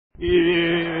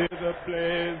Hear the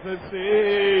blessed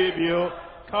Savior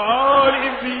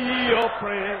calling thee your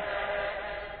friend.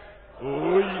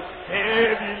 Oh, ye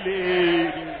heavy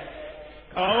laden,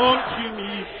 come to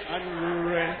me and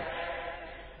rest.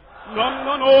 No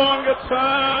longer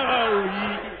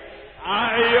tarry, I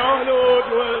your Lord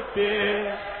will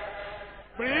bear.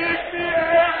 Bring me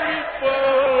every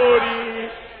burden,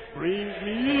 bring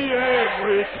me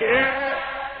every care.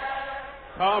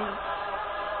 Come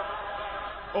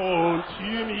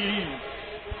unto me.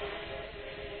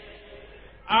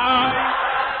 I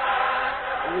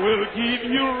will give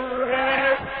you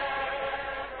rest.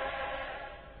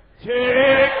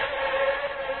 Take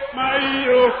my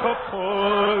yoke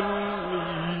upon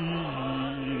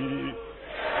me.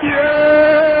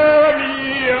 Hear me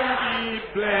and be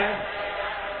blessed.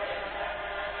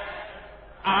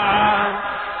 I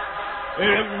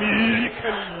am meek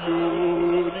and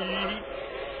lowly.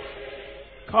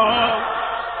 Come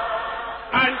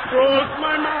and trust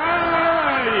my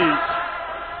might.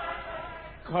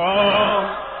 Come,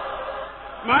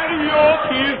 my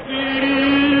yoke is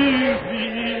easy.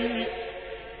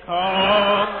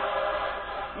 Come,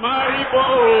 my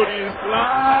body is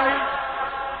light.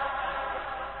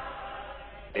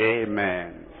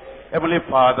 Amen. Heavenly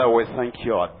Father, we thank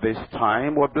you at this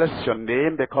time. We bless your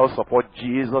name because of what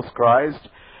Jesus Christ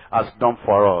has done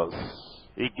for us.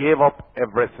 He gave up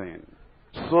everything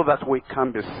so that we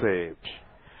can be saved.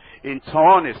 In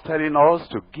turn, he's telling us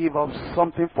to give up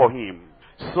something for him,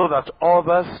 so that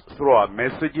others, through our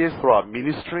messages, through our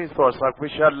ministry, through our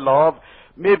sacrificial love,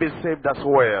 may be saved as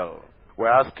well. We're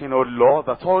asking, O Lord,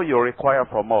 that all you require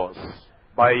from us,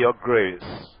 by your grace,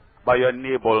 by your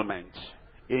enablement,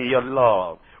 in your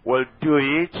love, will do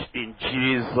it in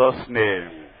Jesus'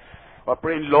 name. We're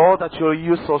praying, Lord, that you'll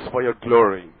use us for your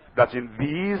glory, that in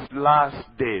these last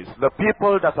days, the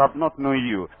people that have not known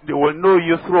you, they will know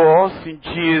you through us in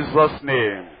Jesus'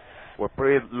 name. We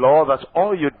pray, Lord, that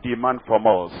all you demand from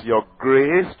us, your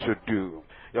grace to do,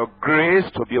 your grace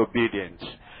to be obedient,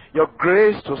 your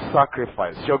grace to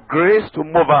sacrifice, your grace to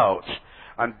move out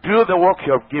and do the work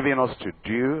you have given us to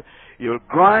do, you'll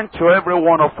grant to every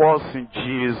one of us in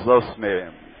Jesus'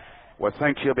 name. We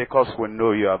thank you because we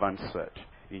know you have answered.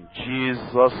 In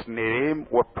Jesus' name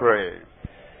we pray.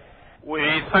 We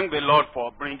thank the Lord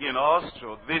for bringing us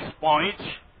to this point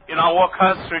in our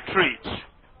workers' retreat.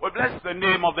 We bless the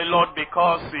name of the Lord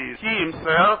because He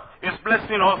Himself is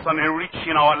blessing us and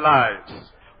enriching our lives.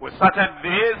 We started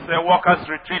this workers'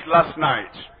 retreat last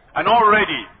night, and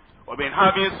already we've been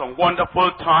having some wonderful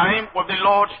time with the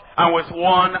Lord and with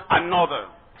one another.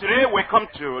 Today we come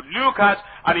to look at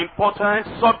an important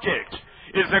subject.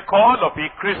 It's the call of a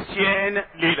Christian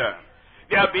leader.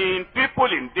 There have been people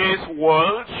in this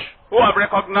world who have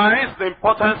recognized the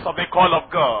importance of the call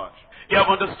of God. They have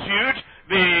understood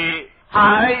the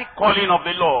high calling of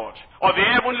the Lord, or the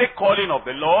heavenly calling of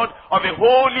the Lord, or the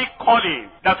holy calling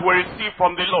that we receive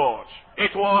from the Lord.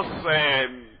 It was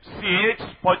C.H.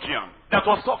 Spurgeon that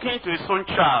was talking to his own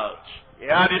child. He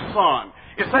had a son.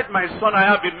 He said, "My son, I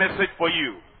have a message for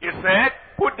you." He said,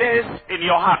 "Put this in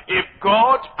your heart. If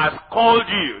God has called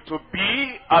you to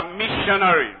be a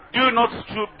missionary, do not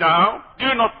stoop down,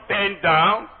 do not bend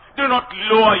down, do not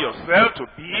lower yourself to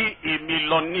be a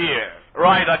millionaire."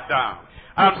 Write that down.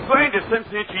 I'm saying the same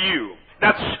thing to you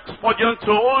that Spurgeon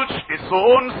told his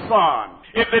own son.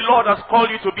 If the Lord has called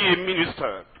you to be a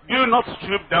minister, do not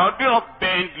stoop down, do not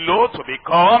bend low to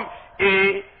become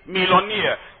a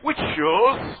millionaire, which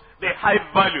shows the high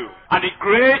value and the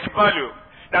great value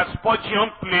that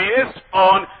Spurgeon placed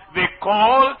on the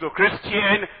call to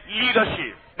Christian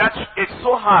leadership. That it's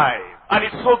so high and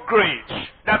it's so great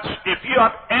that if you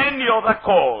have any other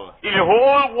call in the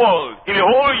whole world, in the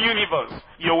whole universe,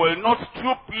 you will not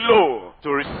stoop low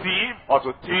to receive or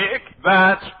to take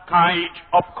that kind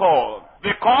of call.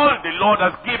 The call the Lord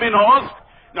has given us,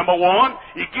 number one,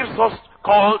 He gives us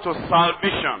call to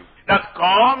salvation. That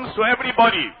comes to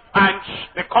everybody, and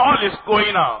the call is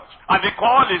going out, and the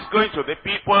call is going to the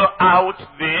people out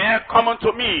there. "Come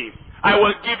unto me, I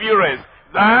will give you rest."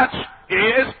 That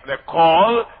is the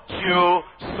call to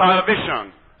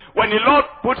salvation. When the Lord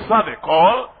puts out the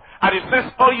call, and He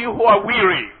says, "All you who are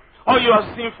weary, all you are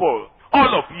sinful,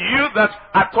 all of you that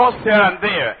are tossed here and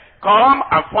there, come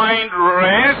and find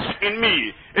rest in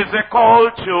me," is the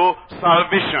call to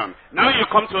salvation. Now you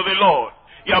come to the Lord.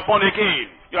 You are born again.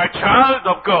 You are a child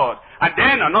of God. And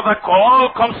then another call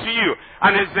comes to you,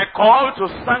 and it's the call to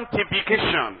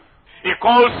sanctification. He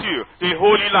calls you to a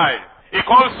holy life. He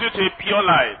calls you to a pure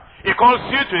life. He calls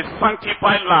you to a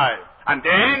sanctified life. And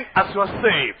then, as you are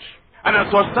saved, and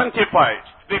as you are sanctified,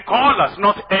 the call has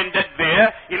not ended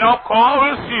there. He now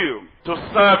calls you to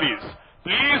service,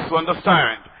 please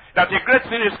understand that a great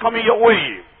thing is coming your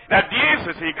way. That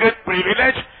this is a great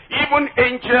privilege even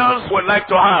angels would like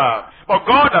to have. But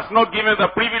God has not given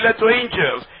the privilege to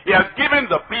angels. He has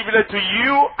given the privilege to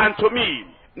you and to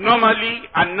me. Normally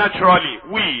and naturally,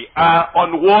 we are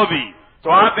unworthy to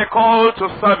have the call to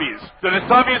service, to the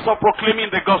service of proclaiming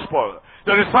the gospel,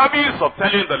 to the service of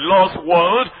telling the lost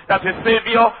world that a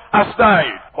Savior has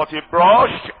died. But He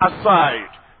brushed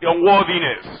aside the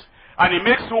unworthiness, and He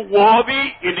makes you worthy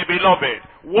in the beloved,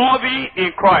 worthy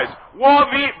in Christ,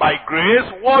 worthy by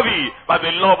grace, worthy by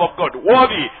the love of God,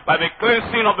 worthy by the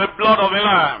cleansing of the blood of the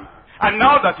Lamb. And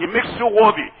now that He makes you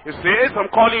worthy, He says, I'm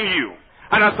calling you.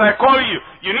 And as I call you,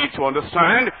 you need to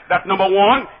understand that number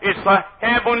one, it's a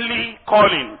heavenly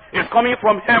calling. It's coming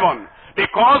from heaven.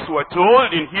 Because we're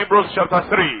told in Hebrews chapter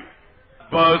 3,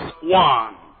 verse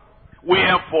 1,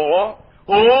 wherefore,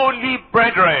 holy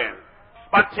brethren,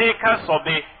 partakers of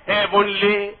the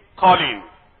heavenly calling.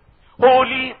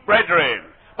 Holy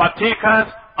brethren, partakers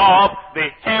of the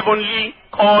heavenly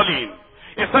calling.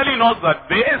 It's telling us that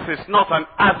this is not an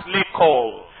earthly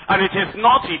call, and it is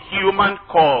not a human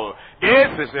call.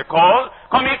 This is a call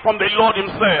coming from the Lord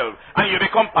Himself, and you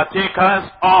become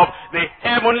partakers of the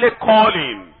heavenly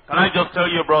calling. Can I just tell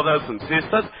you, brothers and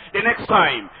sisters, the next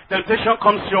time temptation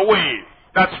comes your way,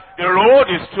 that the road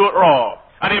is too rough,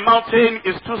 and the mountain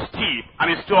is too steep,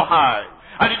 and it's too high,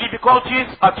 and the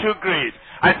difficulties are too great,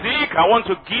 I think I want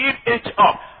to give it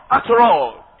up. After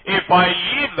all, if I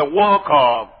leave the work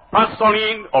of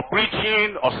pastoring, or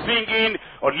preaching, or singing,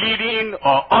 or leading,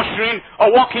 or ushering,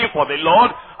 or working for the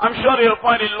Lord, I'm sure you'll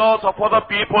find a lot of other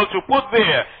people to put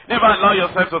there. Never allow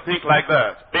yourself to think like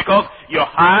that, because you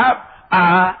have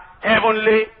a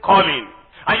heavenly calling,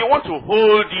 and you want to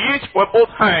hold it with both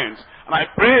hands. And I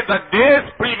pray that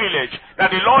this privilege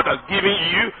that the Lord has given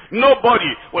you,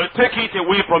 nobody will take it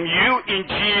away from you in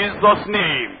Jesus'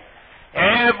 name.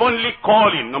 Heavenly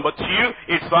calling. Number two,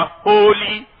 it's a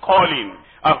holy calling.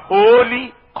 A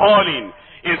holy calling.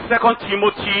 In 2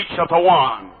 Timothy chapter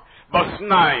 1, verse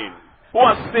 9, who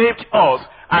has saved us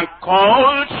and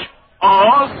called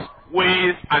us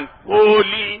with an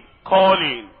holy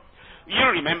calling. You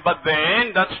remember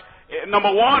then that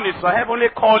number one is a heavenly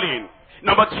calling.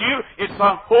 Number two, it's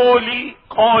a holy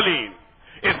calling.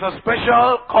 It's a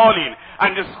special calling.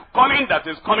 And it's calling that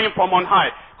is coming from on high,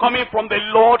 coming from the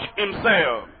Lord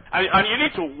Himself. And you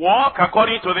need to walk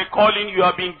according to the calling you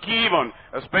have been given.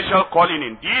 A special calling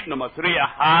indeed. Number three, a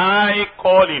high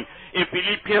calling. In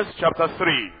Philippians chapter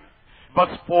 3,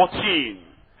 verse 14.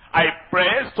 I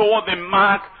press toward the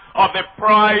mark of the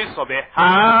prize of the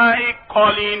high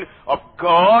calling of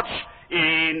God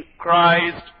in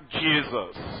Christ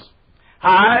Jesus.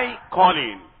 High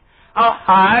calling. How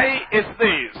high is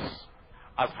this?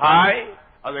 As high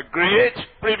as the great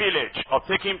privilege of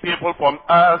taking people from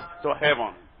earth to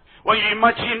heaven. When you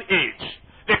imagine it,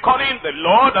 the calling the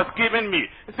Lord has given me.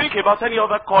 Think about any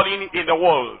other calling in the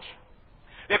world.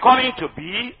 The calling to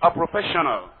be a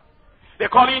professional. The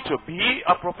calling to be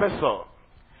a professor.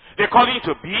 The calling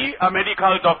to be a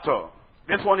medical doctor.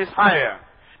 This one is higher.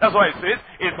 That's why it says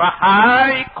it's a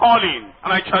high calling.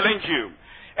 And I challenge you.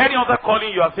 Any other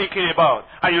calling you are thinking about,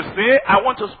 and you say, I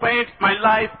want to spend my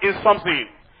life in something.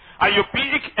 And you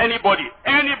pick anybody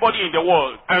in the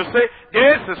world, and you say,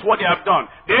 this is what they have done,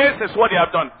 this is what they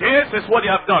have done, this is what they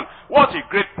have done. What a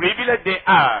great privilege they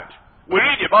had. We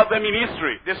read about them in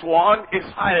history. This one is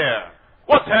higher.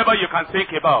 Whatever you can think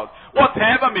about,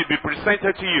 whatever may be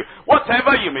presented to you,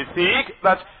 whatever you may think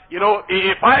that, you know,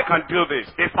 if I can do this,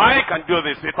 if I can do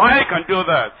this, if I can do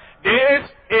that, this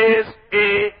is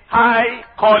a high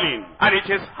calling, and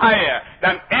it is higher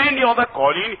than any other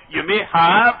calling you may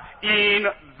have in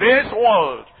this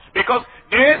world. Because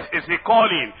this is a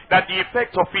calling that the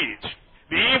effect of it,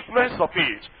 the influence of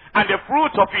it, and the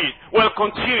fruit of it will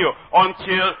continue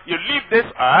until you leave this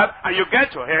earth and you get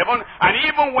to heaven. And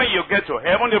even when you get to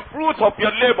heaven, the fruit of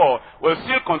your labor will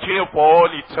still continue for all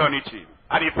eternity.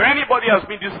 And if anybody has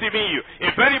been deceiving you,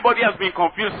 if anybody has been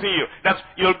confusing you, that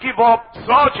you'll give up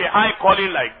such a high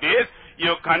calling like this,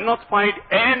 you cannot find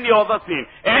any other thing,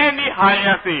 any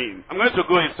higher thing. I'm going to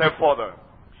go a step further.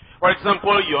 For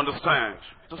example, you understand,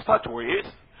 to start with,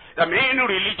 there are many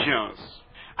religions.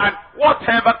 And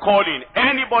whatever calling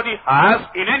anybody has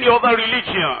in any other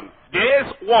religion,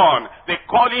 this one, the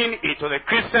calling into the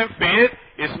Christian faith,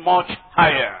 is much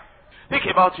higher. Think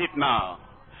about it now.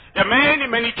 There are many,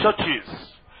 many churches,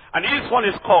 and this one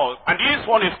is called, and this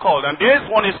one is called, and this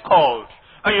one is called.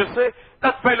 And you say,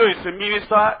 that fellow is a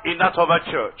minister in that other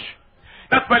church.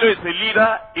 That fellow is a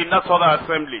leader in that other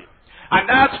assembly. And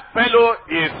that fellow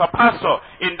is a pastor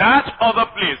in that other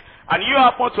place. and you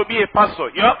happen to be a pastor,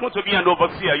 you happen to be an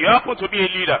overseer, you happen to be a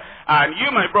leader, and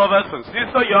you, my brothers and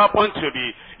sisters, you happen to be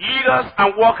leaders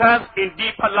and workers in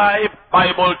Deeper Life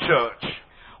Bible Church.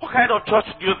 What kind of church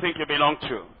do you think you belong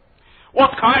to?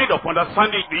 What kind of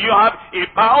understanding do you have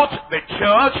about the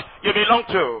church you belong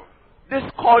to? This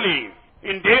calling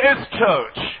in this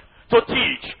church to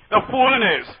teach the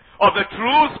fullness of the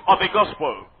truth of the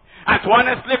gospel and to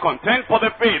honestly contend for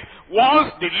the faith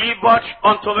once delivered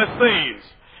unto the saints.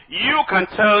 You can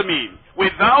tell me,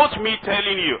 without me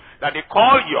telling you, that the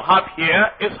call you have here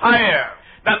is higher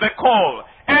than the call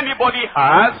anybody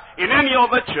has in any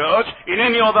other church, in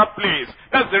any other place.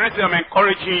 That's the reason I'm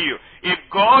encouraging you. If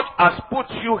God has put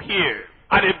you here,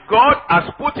 and if God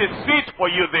has put a seat for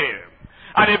you there,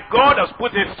 and if God has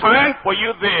put a stand for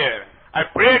you there, I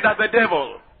pray that the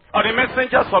devil, or the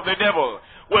messengers of the devil,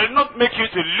 will not make you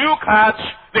to look at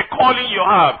the calling you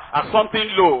have as something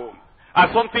low,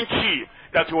 as something cheap,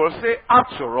 that you will say,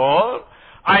 after all,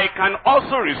 I can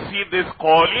also receive this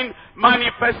calling,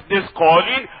 manifest this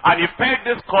calling, and effect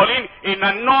this calling in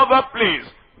another place.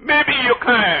 Maybe you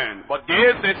can, but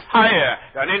this is higher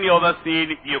than any other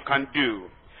thing you can do.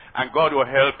 And God will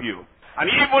help you. And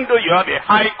even though you have a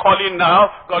high calling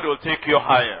now, God will take you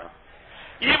higher.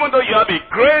 Even though you have a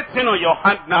great thing on your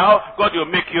hand now, God will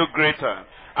make you greater.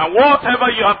 And whatever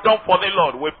you have done for the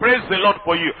Lord, we praise the Lord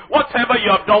for you. Whatever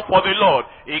you have done for the Lord,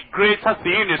 a greater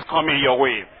thing is coming your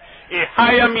way. A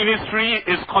higher ministry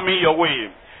is coming your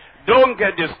way. Don't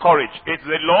get discouraged. It's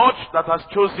the Lord that has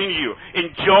chosen you.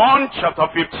 In John chapter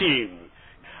 15,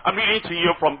 I'm reading to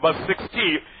you from verse 16.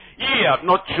 Ye have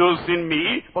not chosen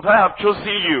me, but I have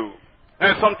chosen you.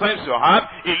 And sometimes you have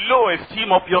a low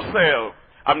esteem of yourself.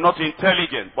 I'm not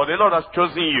intelligent, but the Lord has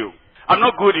chosen you. I'm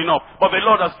not good enough, but the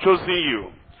Lord has chosen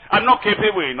you. I'm not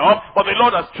capable enough, but the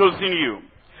Lord has chosen you.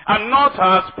 I'm not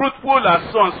as fruitful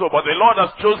as so-and-so, but the Lord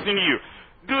has chosen you.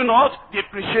 Do not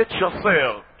depreciate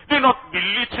yourself. Do not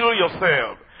belittle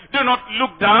yourself. Do not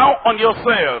look down on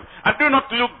yourself. And do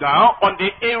not look down on the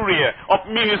area of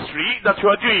ministry that you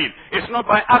are doing. It's not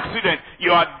by accident.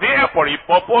 You are there for a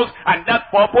purpose, and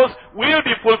that purpose will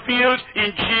be fulfilled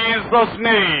in Jesus'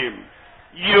 name.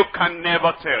 You can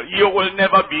never tell. You will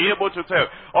never be able to tell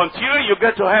until you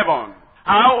get to heaven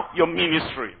how your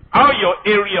ministry, how your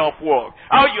area of work,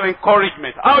 how your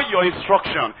encouragement, how your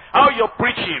instruction, how your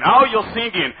preaching, how your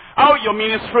singing, how your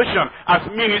ministration has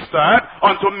ministered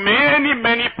unto many,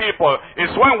 many people.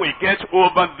 It's when we get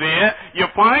over there, you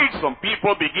find some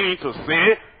people beginning to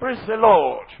say, praise the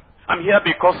Lord, I'm here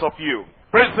because of you.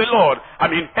 Praise the Lord,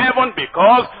 I'm in heaven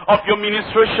because of your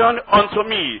ministration unto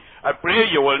me. I pray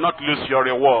you will not lose your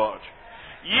reward.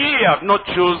 Ye have not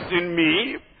chosen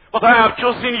me, but I have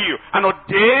chosen you and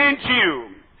ordained you,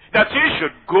 that ye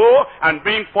should go and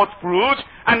bring forth fruit,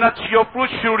 and that your fruit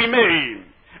should remain.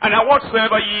 And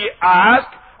whatsoever ye ask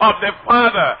of the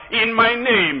Father in my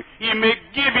name, he may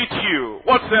give it to you.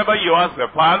 Whatsoever you ask the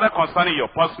Father concerning your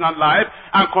personal life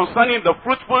and concerning the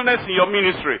fruitfulness in your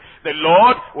ministry, the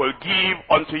Lord will give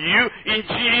unto you in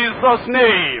Jesus'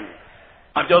 name.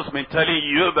 I've just been telling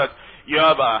you that you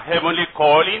have a heavenly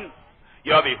calling,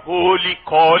 you have a holy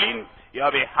calling, you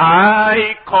have a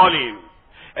high calling.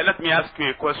 And let me ask you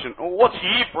a question. What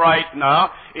if right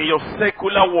now in your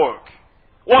secular work?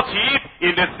 What if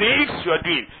in the things you are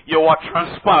doing, you are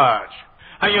transferred,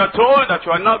 and you are told that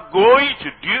you are not going to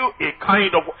do a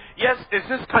kind of, yes, it's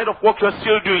this kind of work you are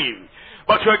still doing,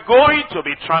 but you are going to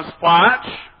be transferred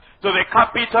to the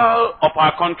capital of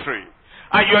our country,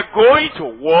 and you are going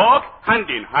to work hand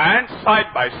in hand,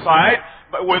 side by side,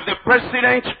 with the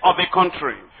president of the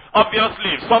country.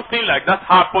 Obviously, if something like that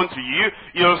happened to you,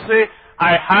 you'll say,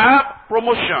 I have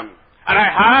promotion, and I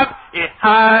have a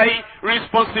high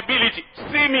responsibility.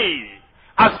 See me,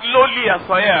 as lowly as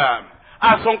I am,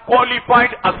 as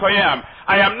unqualified as I am.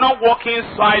 I am not working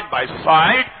side by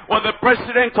side with the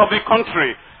president of the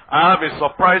country. I have a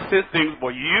surprising thing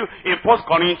for you in 1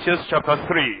 Corinthians chapter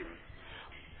 3.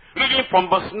 Reading from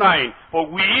verse 9, for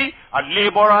we are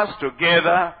laborers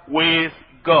together with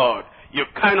God. You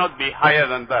cannot be higher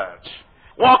than that.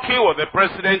 Working with the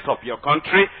president of your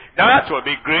country, that will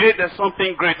be great. There's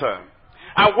something greater.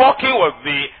 And working with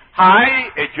the high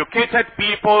educated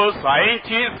people,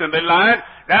 scientists in the land,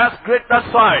 that's great,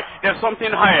 that's high. There's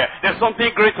something higher, there's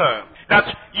something greater. That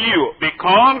you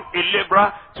become a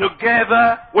laborer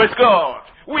together with God.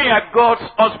 We are God's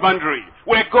husbandry.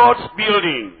 We're God's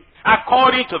building,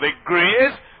 according to the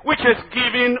grace which is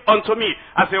given unto me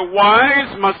as a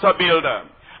wise master builder.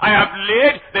 I have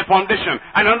laid the foundation,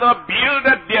 and another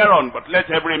buildeth thereon. But let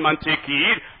every man take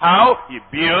heed how he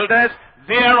buildeth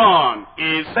thereon.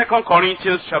 In 2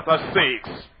 Corinthians chapter 6.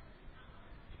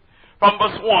 From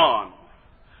verse 1.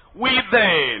 We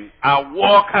then are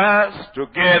workers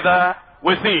together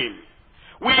with him.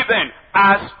 We then,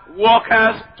 as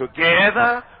workers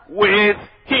together with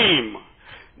him.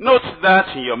 Note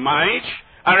that in your mind,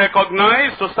 and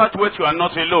recognize to start with you are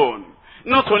not alone.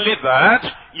 Not only that,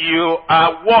 you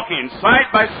are walking side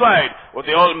by side with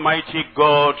the Almighty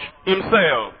God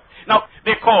himself. Now,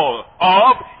 the call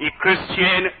of a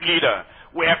Christian leader.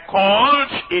 We are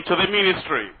called into the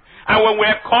ministry. And when we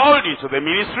are called into the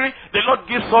ministry, the Lord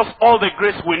gives us all the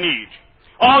grace we need,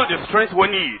 all the strength we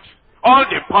need, all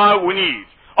the power we need,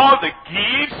 all the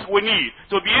gifts we need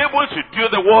to be able to do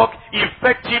the work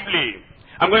effectively.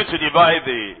 I'm going to divide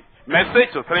the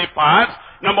message to 3 parts.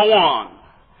 Number 1,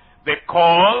 the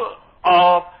call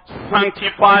of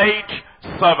sanctified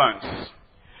servants.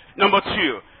 Number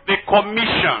 2, the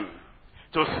commission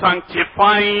to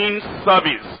sanctifying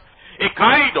service. A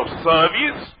kind of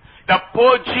service that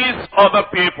purges other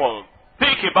people.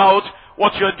 Think about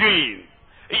what you're doing.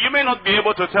 You may not be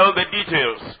able to tell the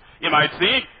details. You might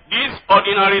say, this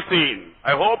ordinary thing.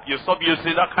 I hope you stop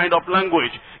using that kind of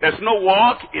language. There's no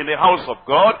work in the house of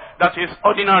God that is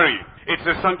ordinary. It's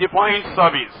a sanctifying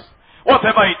service.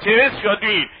 Whatever it is you're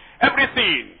doing,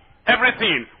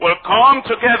 everything will come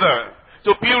together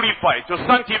to purify, to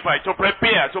sanctify, to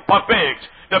prepare, to perfect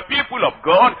the people of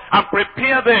God and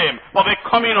prepare them for the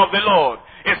coming of the Lord.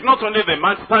 It's not only the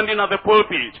man standing at the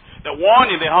pulpit, the one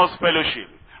in the house fellowship,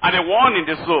 and the one in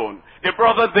the zone, the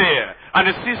brother there, and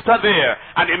the sister there,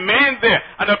 and the men there,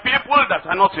 and the people that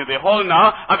are not in the hall now,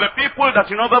 and the people that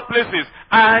are in other places,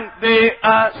 and they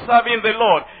are serving the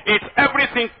Lord. It's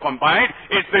everything combined.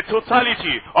 It's the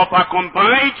totality of a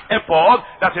combined effort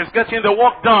that is getting the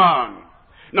work done.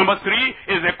 Number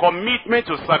 3 is a commitment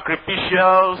to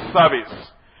sacrificial service.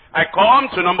 I come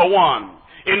to number 1.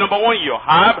 In number 1, you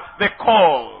have the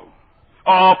call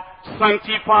of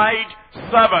sanctified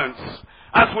servants.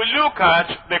 As we look at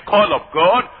the call of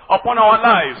God upon our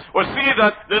lives, we see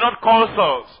that the Lord calls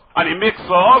us, and he makes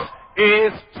us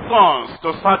his sons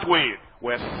to start with.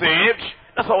 We're saved,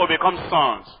 that's how we become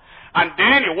sons. And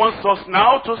then he wants us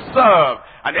now to serve,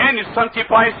 and then he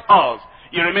sanctifies us.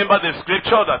 You remember the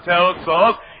scripture that tells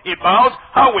us about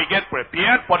how we get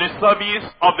prepared for the service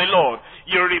of the Lord.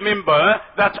 You remember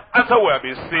that after we have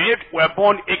been saved, we are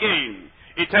born again.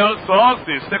 It tells us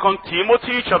in 2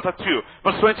 Timothy chapter 2,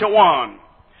 verse 21.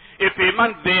 If a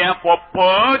man therefore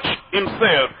purge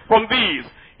himself from these,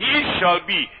 he shall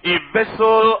be a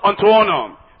vessel unto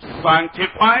honor,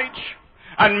 sanctified,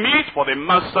 and meet for the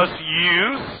master's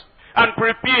use, and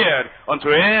prepared unto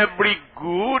every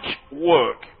good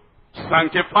work.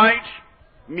 Sanctified,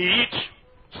 meet,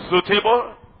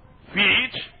 suitable,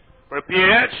 fit,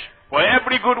 prepared for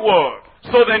every good work.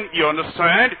 So then you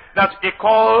understand that he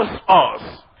calls us.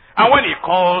 And when he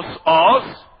calls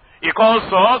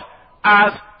us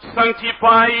as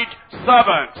sanctified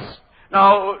servants.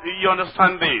 Now, you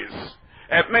understand this.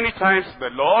 Many times the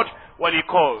Lord, when he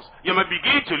calls, you may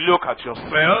begin to look at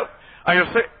yourself, and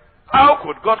you say, how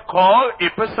could God call a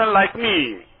person like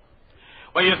me?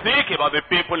 When you think about the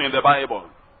people in the Bible,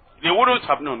 they wouldn't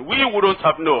have known, we wouldn't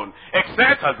have known,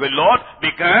 except as the Lord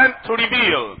began to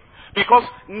reveal. Because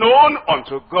known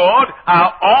unto God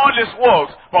are all his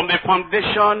works from the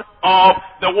foundation of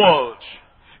the world.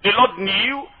 The Lord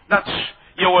knew that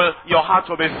your heart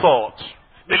will be sought.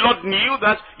 The Lord knew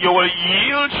that you will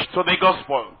yield to the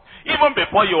gospel. Even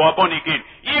before you were born again,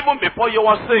 even before you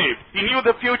were saved, he knew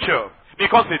the future.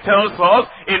 Because he tells us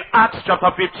in Acts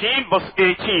chapter 15 verse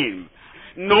 18,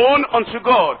 known unto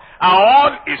God are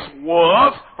all his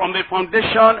works from the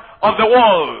foundation of the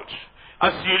world.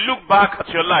 As you look back at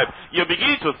your life, you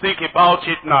begin to think about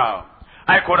it now.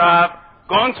 I could have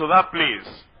gone to that place.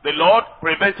 The Lord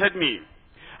prevented me.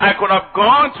 I could have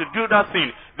gone to do that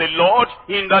thing. The Lord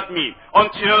hindered me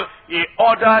until he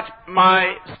ordered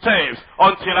my steps,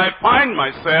 until I find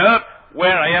myself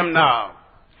where I am now.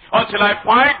 Until I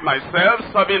find myself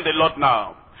serving the Lord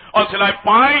now. Until I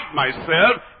find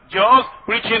myself just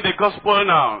preaching the gospel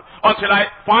now. Until I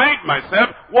find myself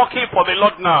working for the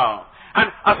Lord now. And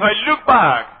as I look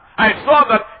back, I saw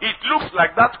that it looks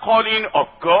like that calling of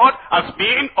God has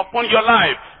been upon your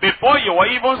life before you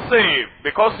were even saved.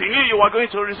 Because he knew you were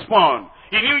going to respond.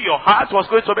 He knew your heart was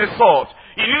going to be soft.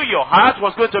 He knew your heart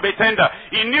was going to be tender.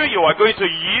 He knew you were going to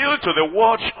yield to the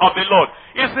word of the Lord.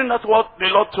 Isn't that what the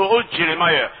Lord told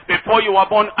Jeremiah? Before you were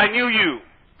born, I knew you.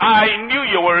 I knew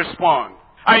you will respond.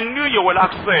 I knew you will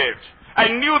accept. I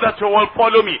knew that you will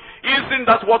follow me. Isn't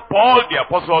that what Paul the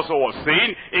apostle also was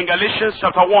saying in Galatians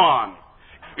chapter 1?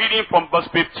 Reading from verse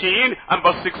 15 and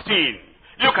verse 16.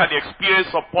 Look at the experience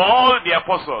of Paul the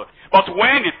apostle. But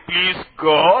when it pleased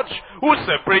God, who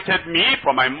separated me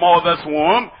from my mother's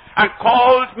womb, and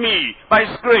called me by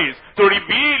his grace to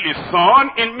reveal his Son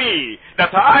in me,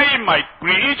 that I might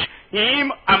preach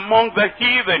him among the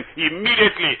heathen.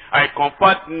 Immediately I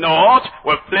conferred not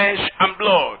with flesh and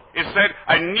blood. He said,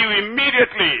 I knew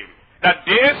immediately that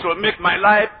this will make my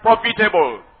life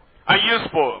profitable and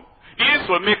useful. This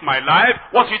will make my life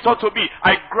what it ought to be.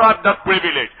 I grabbed that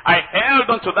privilege. I held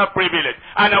on to that privilege,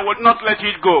 and I would not let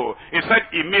it go. He said,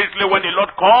 immediately when the Lord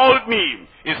called me,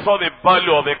 he saw the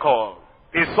value of the call.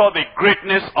 He saw the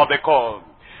greatness of the call.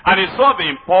 And he saw the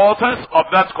importance of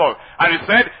that call. And he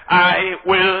said, I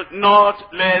will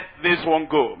not let this one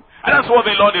go. And that's what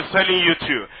the Lord is telling you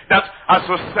too. That as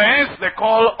you sense the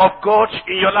call of God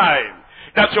in your life,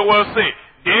 that you will say,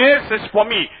 this is for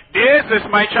me. This is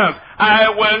my chance. I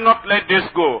will not let this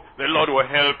go. The Lord will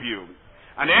help you.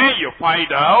 And then you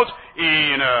find out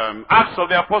in Acts of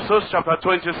the Apostles chapter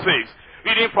 26,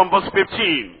 reading from verse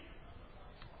 15.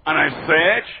 And I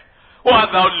said, who art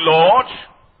thou, Lord?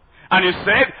 And he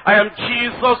said, I am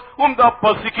Jesus whom thou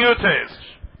persecutest,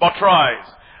 but rise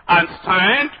and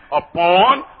stand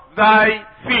upon thy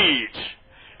feet.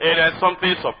 It is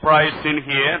something surprising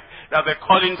here, that the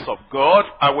callings of God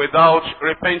are without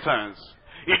repentance.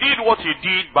 He did what he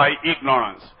did by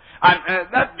ignorance. And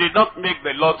that did not make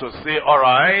the Lord to say, all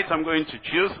right, I'm going to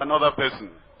choose another person.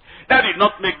 That did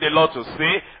not make the Lord to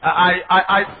say,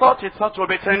 I thought his heart would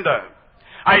be tender.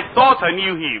 I thought I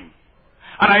knew him.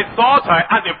 And I thought I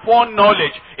had the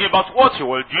foreknowledge about what he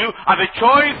will do and the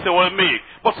choice he will make.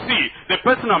 But see, the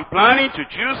person I'm planning to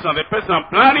choose and the person I'm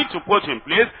planning to put in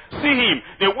place, see him,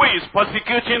 the way he's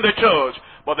persecuting the church.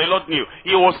 But the Lord knew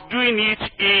he was doing it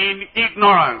in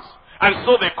ignorance. And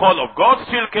so the call of God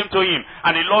still came to him.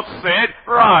 And the Lord said,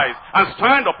 rise and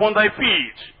stand upon thy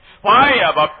feet. For I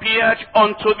have appeared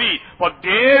unto thee for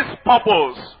this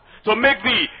purpose, to make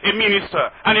thee a minister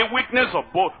and a witness of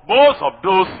both of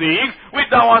those things which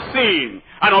thou hast seen,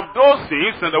 and of those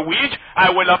things in the which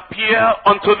I will appear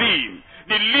unto thee,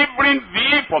 delivering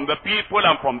thee from the people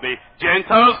and from the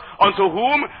Gentiles, unto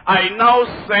whom I now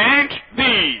send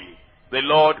thee. The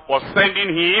Lord was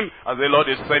sending him, as the Lord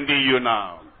is sending you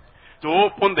now, to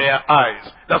open their eyes.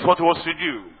 That's what he was to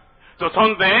do, to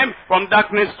turn them from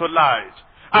darkness to light,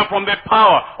 and from the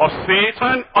power of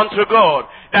Satan unto God,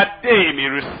 that they may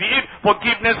receive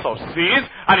forgiveness of sins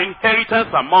and inheritance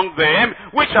among them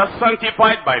which are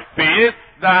sanctified by faith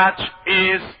that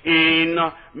is in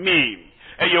me.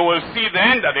 And you will see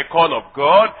then that the call of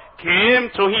God came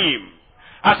to him.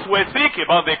 As we think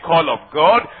about the call of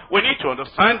God, we need to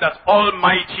understand that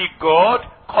Almighty God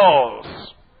calls.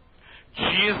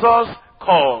 Jesus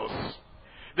calls.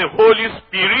 The Holy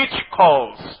Spirit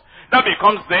calls. That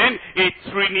becomes then a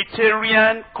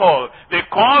Trinitarian call. The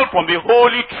call from the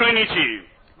Holy Trinity.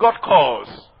 God calls.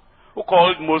 Who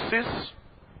called Moses?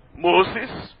 Moses?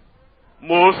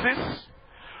 Moses?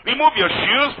 Remove your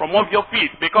shoes from off your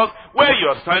feet, because where you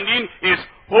are standing is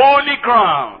holy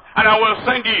ground. And I will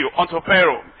send you unto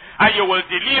Pharaoh. And you will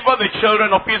deliver the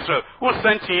children of Israel. Who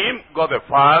sent him? God the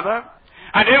Father.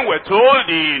 And then we're told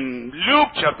in Luke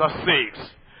chapter 6,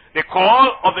 the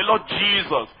call of the Lord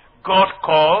Jesus. God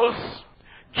calls,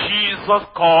 Jesus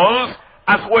calls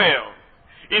as well.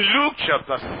 In Luke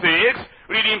chapter 6,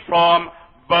 reading from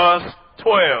verse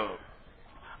 12.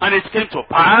 And it came to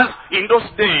pass in those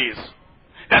days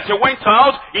that he went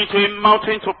out into a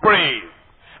mountain to pray.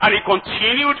 And he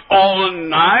continued all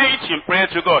night in prayer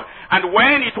to God. And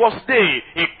when it was day,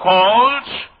 he called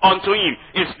unto him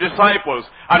his disciples.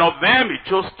 And of them he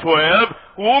chose 12,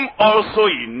 whom also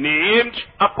he named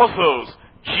apostles.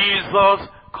 Jesus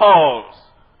calls.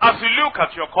 As you look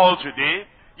at your call today,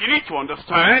 you need to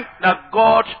understand that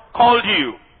God called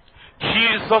you.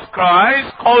 Jesus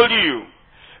Christ called you.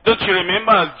 Don't you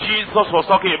remember as Jesus was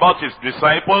talking about his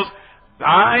disciples?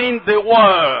 Thine the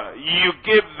word, you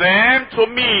give them to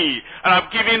me, and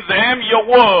I've given them your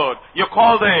word. You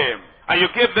call them, and you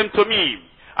gave them to me.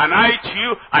 And I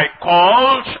too, I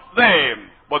called them.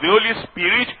 But the Holy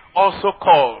Spirit also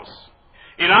calls.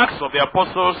 In Acts of the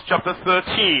Apostles chapter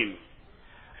 13,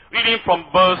 reading from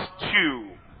verse 2.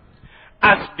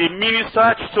 As they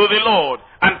ministered to the Lord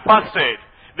and fasted,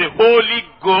 the Holy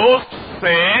Ghost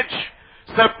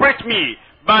said, separate me,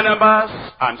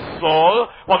 Barnabas and Saul,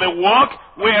 for the work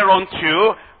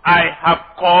whereunto I have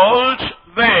called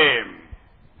them.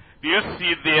 Do you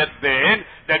see there then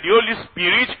that the Holy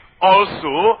Spirit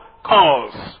also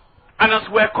calls? And as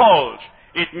we're called,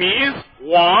 it means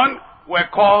 1, we're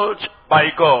called by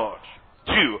God.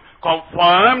 2,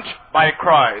 confirmed by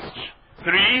Christ.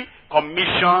 3,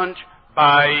 commissioned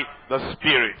by the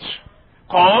Spirit.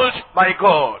 called by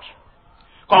God,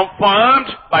 confirmed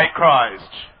by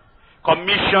Christ,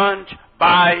 commissioned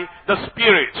by the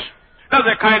Spirit. That's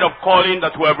the kind of calling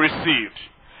that we have received.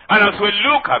 And as we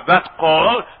look at that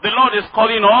call, the Lord is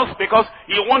calling us because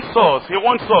He wants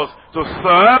us to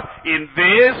serve in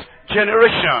this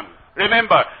generation.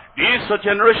 Remember, this is a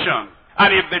generation.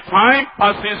 And if the time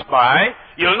passes by,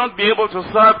 you'll not be able to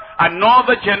serve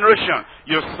another generation.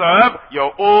 You serve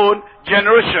your own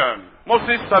generation.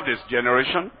 Moses served his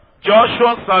generation.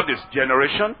 Joshua served his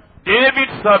generation. David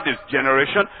served his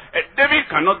generation. David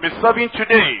cannot be serving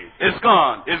today. It's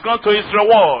gone. It's gone to his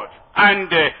reward. And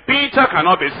Peter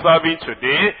cannot be serving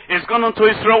today. It's gone on to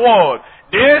his reward.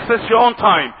 This is your own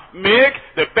time. Make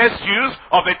the best use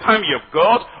of the time you've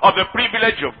got, of the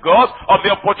privilege you've got, of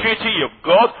the opportunity you've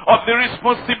got, of the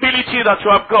responsibility that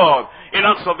you have got. In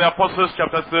Acts of the Apostles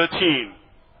chapter 13,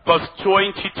 verse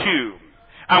 22.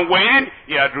 And when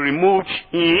he had removed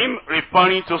him,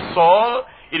 referring to Saul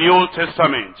in the Old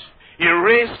Testament, he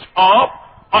raised up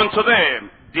unto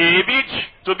them David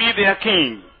to be their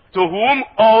king, to whom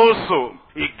also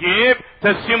he gave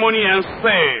testimony and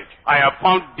said, I have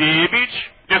found David,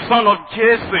 the son of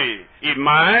Jesse, a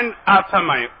man after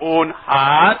my own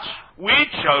heart,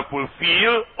 which shall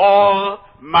fulfill all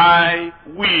my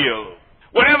will.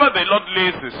 Whenever the Lord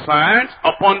lays his hands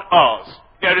upon us,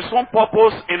 there is one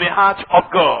purpose in the heart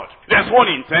of God. There's one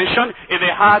intention in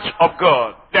the heart of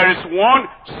God. There is one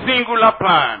singular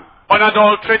plan,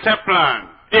 unadulterated plan,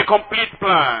 a complete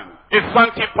plan, a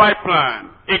sanctified plan,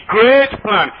 a great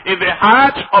plan in the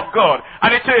heart of God.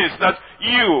 And it is that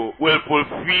you will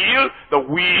fulfill the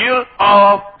will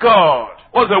of God.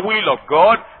 What's the will of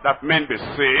God? That men be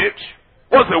saved.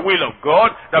 What's the will of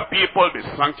God? That people be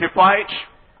sanctified.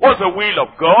 What's the will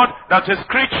of God? That his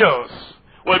creatures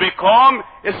will become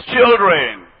his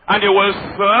children, and they will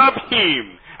serve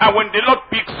him. And when the Lord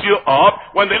picks you up,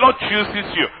 when the Lord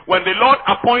chooses you, when the Lord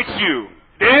appoints you,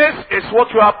 this is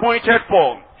what you are appointed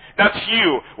for. That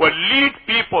you will lead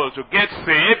people to get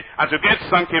saved and to get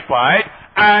sanctified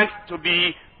and to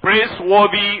be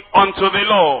praiseworthy unto the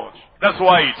Lord. That's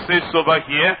why it says over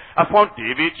here, I found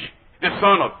David, the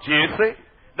son of Jesse.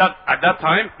 That at that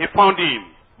time he found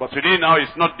him. But today now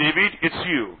it's not David, it's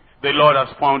you. The Lord has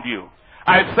found you.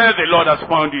 I said the Lord has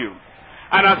found you.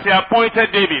 And as he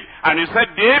appointed David, and he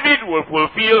said, David will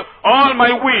fulfill all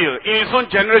my will in his own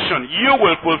generation. You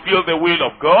will fulfill the will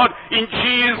of God in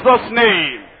Jesus'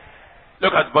 name.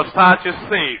 Look at verse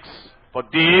 36. For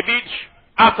David,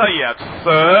 after he had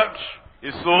served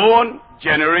his own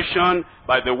generation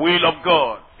by the will of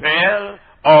God, fell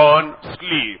on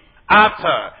sleep.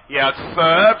 After he had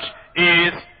served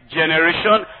his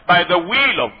generation by the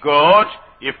will of God,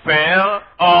 he fell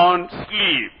on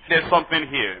sleep. There's something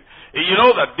here. You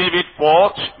know that David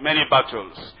fought many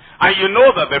battles. And you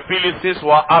know that the Philistines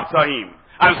were after him.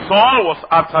 And Saul was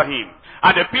after him.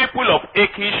 And the people of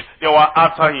Achish, they were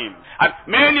after him. And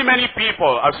many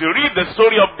people, as you read the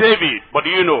story of David, but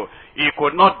you know, he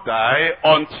could not die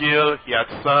until he had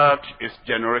served his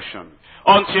generation.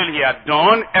 Until he had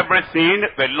done everything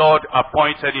the Lord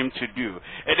appointed him to do.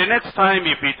 And the next time,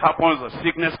 if it happens, a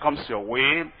sickness comes your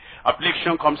way,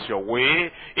 affliction comes your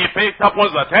way, if it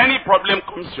happens that any problem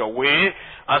comes your way,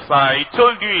 as I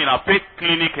told you in our faith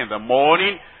clinic in the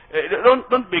morning,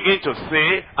 don't begin to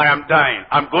say, I am dying,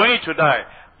 I'm going to die.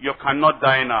 You cannot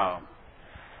die now.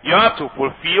 You have to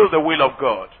fulfill the will of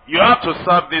God. You have to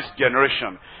serve this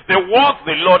generation. The work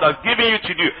the Lord has given you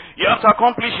to do, you have to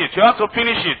accomplish it. You have to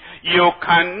finish it. You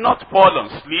cannot fall on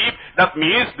sleep. That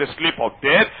means the sleep of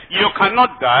death. You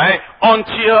cannot die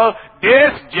until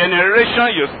this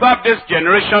generation, you serve this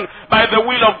generation by the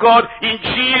will of God in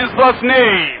Jesus'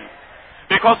 name.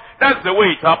 Because that's the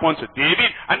way it happened to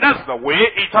David, and that's the way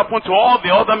it happened to all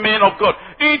the other men of God.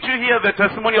 Didn't you hear the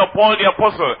testimony of Paul the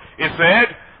Apostle? He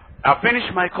said, I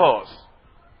finished my course.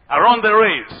 I run the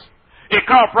race. A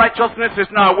crown of righteousness is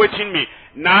now awaiting me.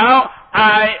 Now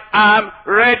I am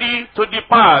ready to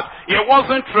depart. He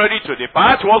wasn't ready to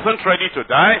depart. He wasn't ready to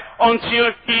die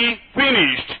until he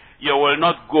finished. You will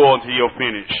not go until you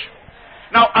finish.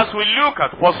 Now, as we look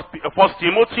at 1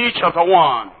 Timothy chapter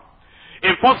 1.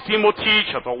 In 1 Timothy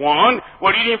chapter 1,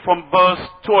 we're reading from verse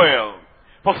 12.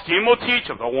 1 Timothy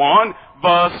chapter 1,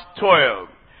 verse 12.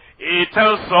 It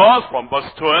tells us from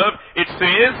verse 12, it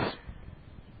says,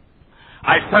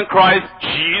 I thank Christ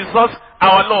Jesus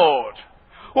our Lord,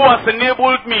 who has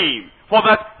enabled me, for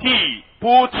that he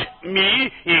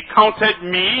counted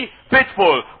me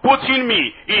faithful, putting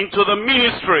me into the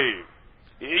ministry.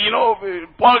 You know,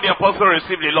 Paul the Apostle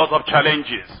received a lot of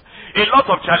challenges. A lot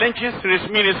of challenges in his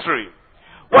ministry.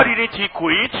 Why didn't he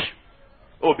quit?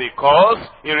 Oh, because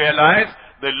he realized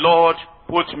the Lord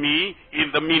put me in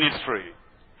the ministry.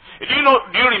 Do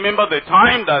you remember the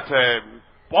time that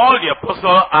Paul the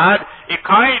apostle had a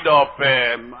kind of,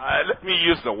 let me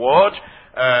use the word,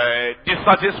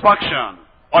 dissatisfaction,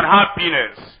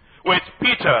 unhappiness with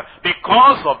Peter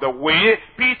because of the way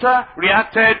Peter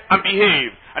reacted and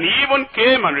behaved. And he even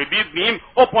came and rebuked him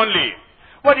openly.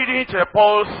 What didn't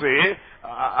Paul say?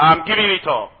 I'm giving it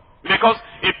up. Because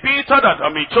a Peter that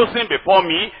has been chosen before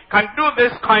me can do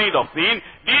this kind of thing,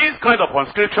 this kind of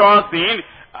unscriptural thing,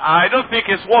 I don't think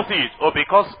it's worth it. Or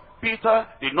because Peter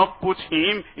did not put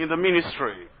him in the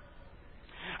ministry.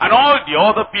 And all the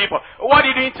other people, why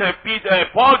didn't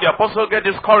Paul the apostle get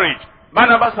discouraged?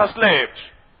 Barnabas has left.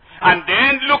 And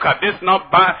then look at this now,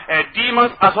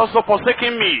 Demas has also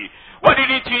forsaken me. Why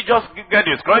didn't he just get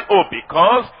discouraged? Oh,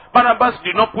 because Barnabas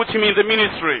did not put him in the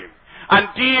ministry. And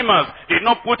Demas did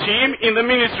not put him in the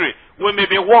ministry. We may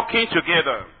be working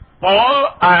together, Paul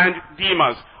and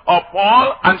Demas, or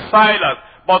Paul and Silas.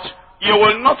 But you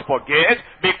will not forget,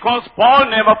 because Paul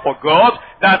never forgot,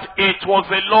 that it was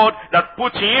the Lord that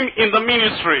put him in the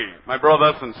ministry. My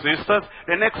brothers and sisters,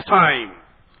 the next time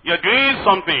you're doing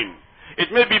something, it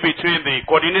may be between the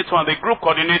coordinator and the group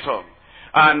coordinator,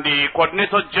 and the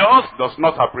coordinator just does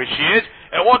not appreciate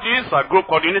what this group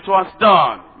coordinator has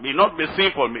done. May not be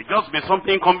simple, may just be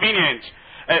something convenient.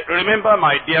 Remember,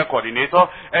 my dear coordinator,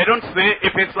 don't say,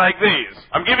 if it's like this,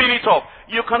 I'm giving it up.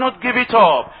 You cannot give it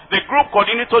up. The group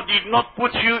coordinator did not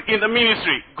put you in the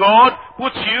ministry. God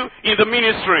put you in the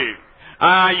ministry.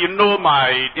 You know,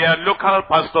 my dear local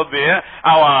pastor there,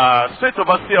 our state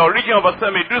overseer or region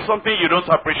overseer may do something you don't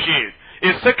appreciate.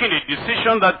 He's taking a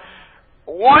decision that,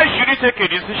 why should he take a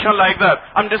decision like that?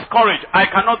 I'm discouraged. I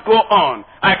cannot go on.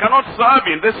 I cannot serve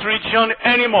in this region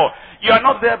anymore. You are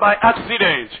not there by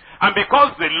accident. And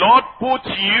because the Lord put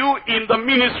you in the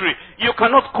ministry, you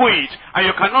cannot quit. And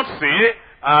you cannot say,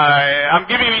 I'm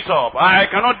giving it up. I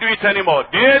cannot do it anymore.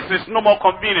 This is no more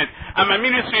convenient. And my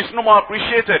ministry is no more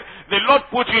appreciated. The Lord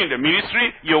put you in the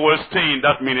ministry, you will stay in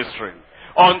that ministry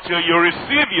until you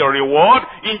receive your reward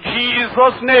in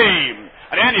Jesus' name.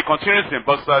 And then he continues in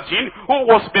verse 13, who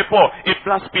was before a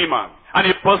blasphemer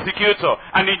and a persecutor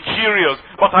and injurious,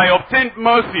 but I obtained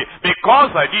mercy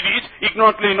because I did it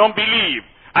ignorantly in unbelief.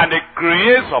 And the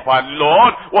grace of our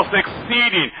Lord was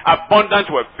exceeding abundant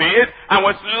with faith and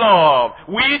with love,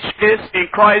 which is in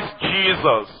Christ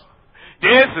Jesus.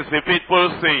 This is a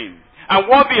faithful saying, and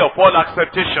worthy of all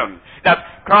acceptation,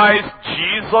 that Christ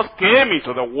Jesus came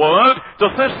into the world to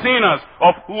save sinners,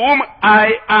 of whom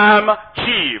I am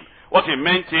chief. What he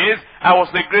meant is, I was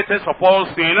the greatest of all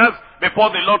sinners before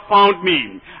the Lord found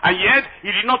me. And yet,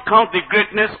 he did not count the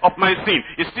greatness of my sin.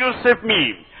 He still saved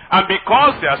me. And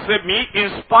because he has saved me,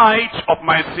 in spite of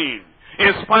my sin,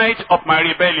 in spite of my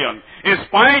rebellion, in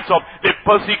spite of the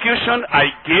persecution I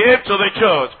gave to the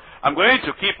church, I'm going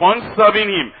to keep on serving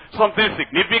him. Something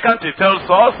significant he tells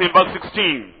us in verse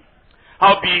 16.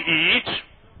 Howbeit,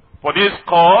 for this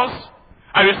cause,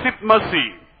 I received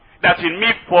mercy, that in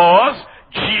me first,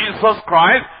 Jesus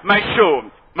Christ might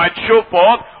show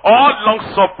forth all long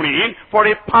suffering for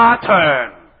a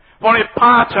pattern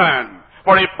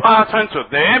to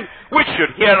them which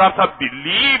should hereafter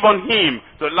believe on him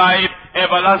to life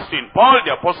everlasting. Paul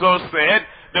the apostle said,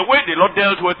 the way the Lord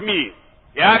dealt with me,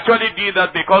 he actually did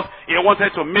that because he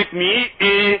wanted to make me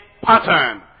a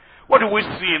pattern. What do we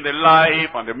see in the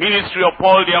life and the ministry of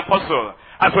Paul the apostle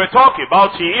as we talk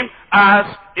about him as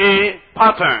a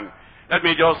pattern? Let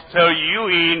me just tell you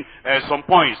in some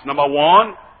points. Number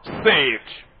one, saved.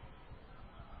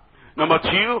 Number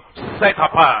two, set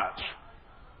apart,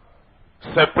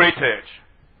 separated.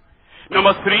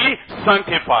 Number three,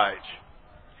 sanctified.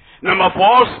 Number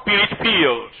four,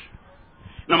 spirit-filled.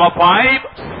 Number five,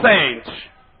 sent.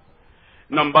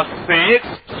 Number six,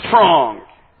 strong.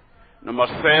 Number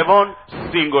seven,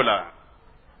 singular.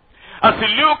 As you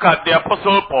look at the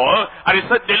Apostle Paul, and he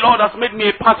said, the Lord has made me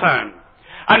a pattern.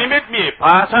 And he made me a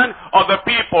pattern of the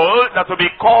people that will be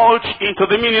called into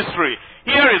the ministry.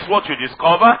 Here is what you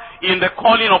discover in the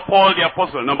calling of Paul the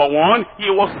apostle. Number one, he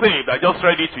was saved. I just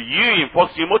read it to you in 1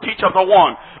 Timothy chapter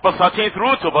 1, verse 13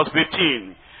 through to verse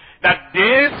 15. That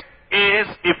this is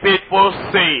a faithful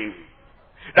saying,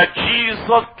 that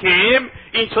Jesus came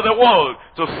into the world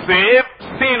to save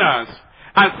sinners.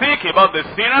 And think about the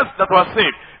sinners that were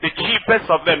saved. The cheapest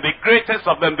of them, the greatest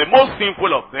of them, the most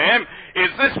sinful of them is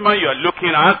this man you are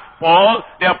looking at, Paul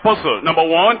the apostle. Number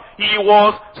one, he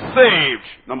was saved.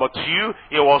 Number two,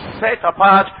 he was set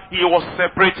apart, he was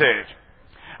separated.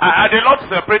 And the Lord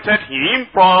separated him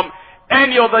from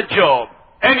any other job,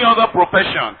 any other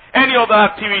profession, any other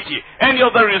activity, any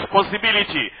other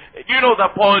responsibility. Do Do you know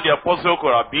that Paul the Apostle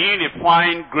could have been a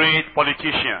fine, great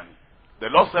politician?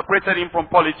 The Lord separated him from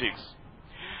politics.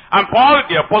 And Paul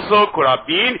the Apostle could have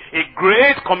been a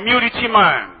great community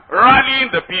man,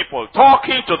 rallying the people,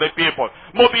 talking to the people,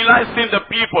 mobilizing the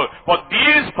people for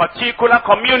this particular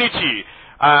community.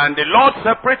 And the Lord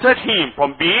separated him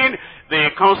from being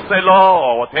the counselor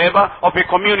or whatever of a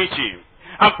community.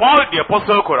 And Paul the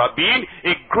Apostle could have been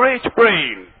a great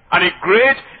brain and a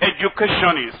great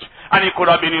educationist. And he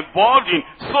could have been involved in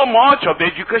so much of the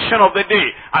education of the day.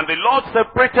 And the Lord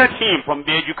separated him from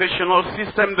the educational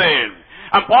system then.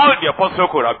 And Paul the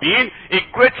Apostle could have been a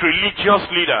great religious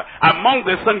leader among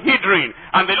the Sanhedrin.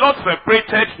 And the Lord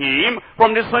separated him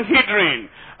from the Sanhedrin.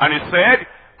 And he said,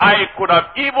 I could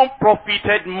have even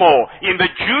profited more in the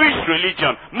Jewish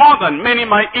religion, more than many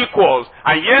my equals.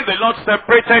 And yet the Lord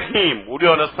separated him. Would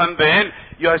you understand then?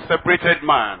 You are a separated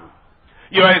man.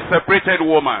 You are a separated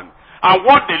woman. And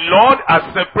what the Lord has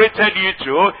separated you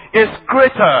to is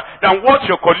greater than what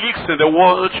your colleagues in the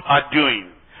world are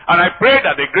doing. And I pray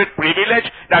that the great privilege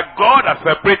that God has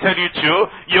separated you to,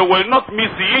 you will not miss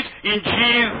it in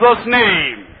Jesus'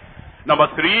 name. Number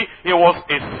 3, he was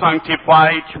a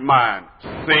sanctified man.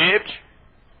 Saved,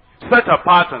 set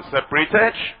apart and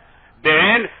separated,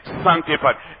 then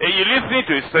sanctified. And you listen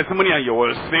to his testimony and you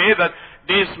will say that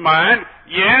this man,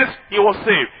 yes, he was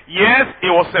saved. Yes, he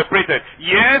was separated.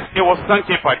 Yes, he was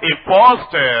sanctified. In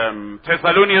 1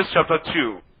 Thessalonians chapter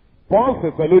 2. 1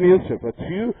 Thessalonians chapter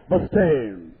 2, verse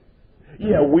 10.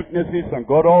 Ye are witnesses, and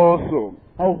God also,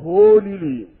 how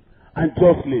holily and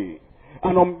justly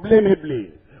and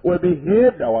unblameably we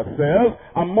behaved ourselves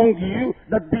among you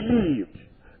that believed.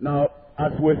 Now,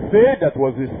 as we say, that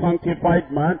was a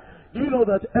sanctified man. Do you know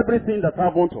that everything that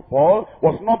happened to Paul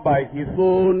was not by his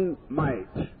own might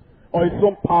or his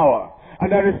own power?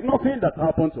 And there is nothing that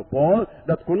happened to Paul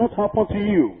that could not happen to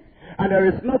you. And there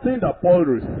is nothing that Paul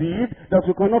received that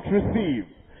you cannot receive.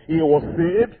 He was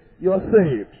saved, you are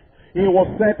saved. He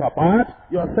was set apart,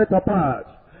 you are set apart.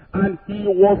 And he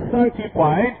was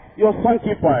sanctified, you are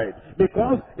sanctified.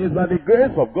 Because it's by the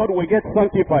grace of God we get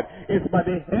sanctified. It's by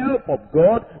the help of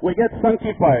God we get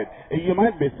sanctified. You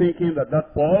might be thinking that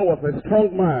Paul was a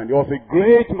strong man. He was a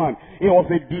great man. He was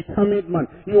a determined man.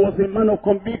 He was a man of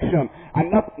conviction. And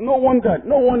no wonder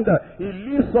he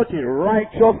lived such a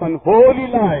righteous and holy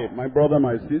life. My brother,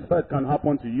 my sister, it can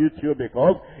happen to you too,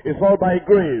 because it's all by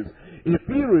grace. If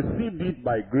he received it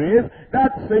by grace,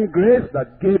 that same grace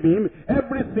that gave him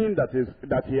everything that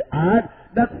he had,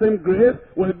 that same grace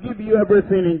will give you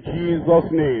everything in Jesus'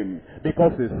 name.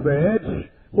 Because he said,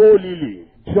 holily,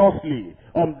 justly,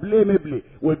 unblameably,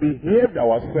 we behaved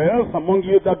ourselves among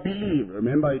you that believe.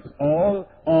 Remember, it's all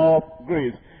of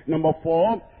grace. Number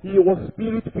 4, he was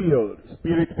spirit-filled.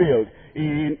 Spirit-filled.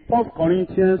 In 1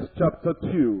 Corinthians chapter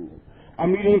 2,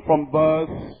 I'm reading from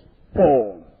verse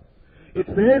 4. It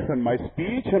says, and my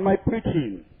speech and my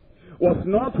preaching was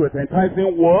not with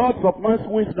enticing words of man's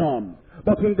wisdom,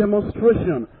 but in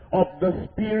demonstration of the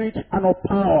Spirit and of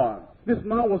power. This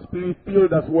man was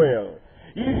spirit-filled as well.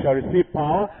 Ye shall receive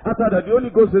power after that the Holy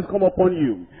Ghost has come upon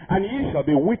you, and ye shall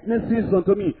be witnesses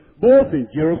unto me, both in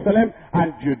Jerusalem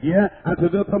and Judea, and to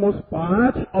the uttermost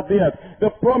part of the earth.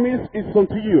 The promise is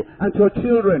unto you, and to your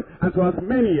children, and to as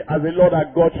many as the Lord our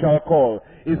God shall call.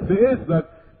 It says that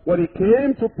when he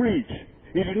came to preach,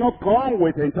 he did not come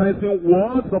with enticing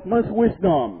words of man's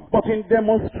wisdom, but in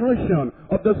demonstration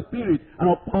of the Spirit and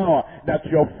of power, that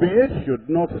your faith should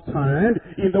not stand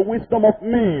in the wisdom of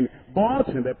men, but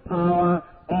in the power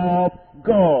of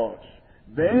God.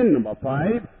 Then, number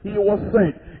 5, he was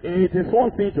sent. It is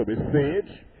one thing to be saved.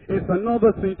 It's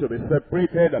another thing to be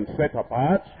separated and set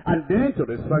apart, and then to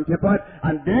be sanctified,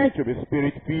 and then to be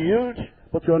spirit-filled.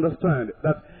 But you understand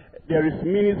that there is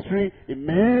ministry in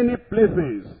many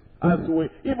places. As we,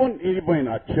 even in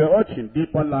our church, in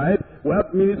deeper life, we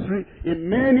have ministry in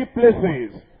many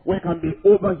places. We can be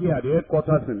over here at the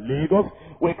headquarters in Lagos.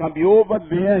 We can be over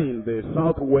there in the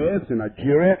southwest in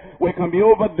Nigeria. We can be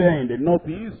over there in the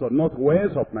northeast or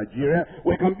northwest of Nigeria.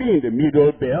 We can be in the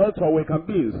middle belt, or we can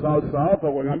be in south-south,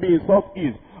 or we can be in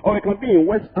southeast, or we can be in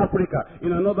West Africa,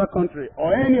 in another country,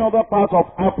 or any other part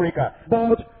of Africa.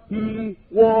 But he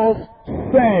was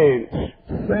sent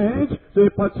to a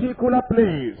particular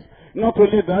place. Not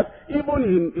only that, even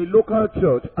in a local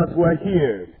church, as we're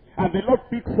here, and the Lord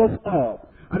picks us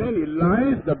up, and then he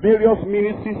lines the various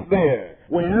ministries there.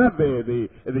 We have the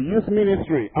youth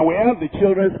ministry, and we have the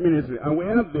children's ministry, and we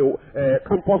have the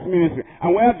campus ministry,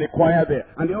 and we have the choir there,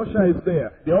 and the usher is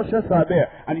there, the ushers are there,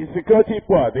 and the security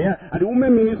people are there, and the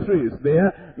women ministry is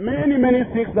there. Many, many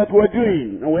things that we're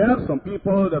doing. And we have some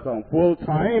people that are on full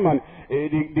time, and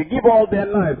they give all their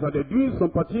lives, and they're doing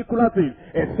some particular things,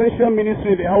 essential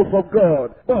ministry in the house of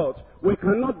God. But we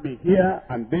cannot be here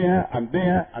and there and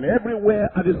there and everywhere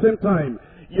at the same time.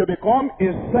 You become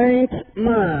a saint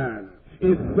man,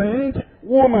 a saint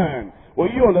woman. Will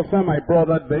you understand, my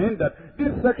brother, then, that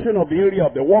this section of the area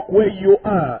of the walk where you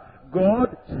are,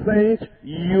 God sent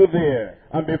you there.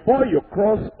 And before you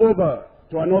cross over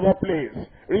to another place,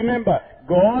 remember,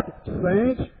 God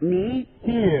sent me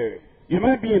here. You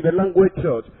might be in the language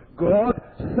church. God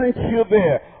sent you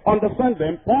there. Understand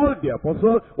then, Paul the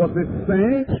Apostle was a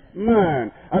saint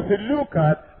man. As we look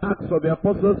at Acts of the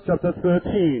Apostles chapter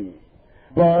 13,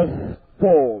 verse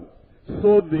 4.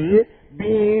 So they,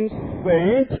 being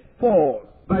sent forth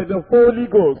by the Holy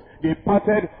Ghost,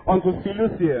 departed unto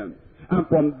Seleucia. And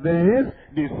from thence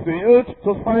they sailed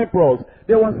to Cyprus.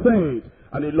 They were sent,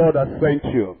 and the Lord has sent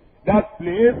you. That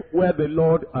place where the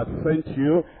Lord has sent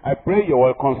you, I pray you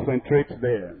will concentrate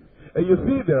there. And you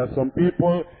see, there are some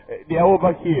people, they are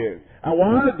over here. And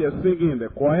while they're singing in the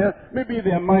choir, maybe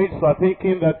their minds are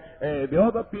thinking that the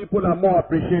other people are more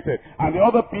appreciated. And the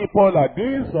other people are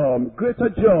doing some greater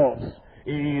jobs.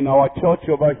 In our church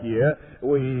over here,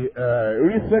 we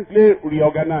recently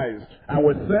reorganized. And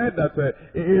we said that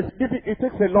it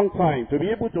takes a long time to be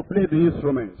able to play the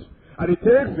instruments. And it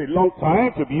takes a long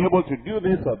time to be able to do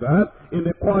this or that in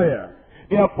the choir.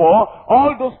 Therefore,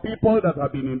 all those people that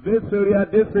have been in this area,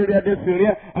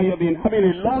 and you've been having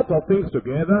a lot of things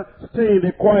together, stay in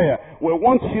the choir. We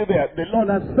want you there. The Lord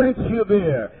has sent you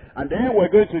there. And then we're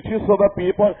going to choose other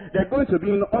people. They're going to be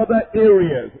in other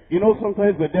areas. You know,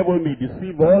 sometimes the devil may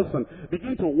deceive us and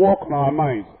begin to walk on our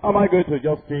minds. Am I going to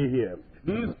just stay here?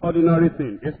 This ordinary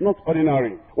thing is not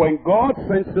ordinary. When God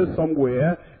sends you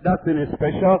somewhere, that thing is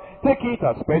special. Take it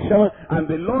as special, and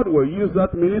the Lord will use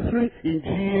that ministry in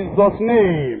Jesus'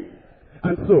 name.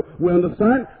 And so, we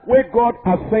understand where God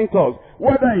has sent us.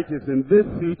 Whether it is in this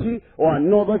city or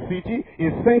another city, He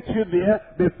sent you there.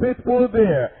 Be faithful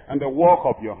there, and the work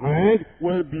of your hand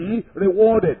will be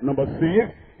rewarded. Number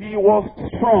 6, he was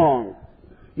strong.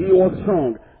 He was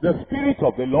strong. The Spirit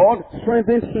of the Lord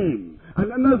strengthened him. And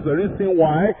that's the reason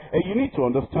why you need to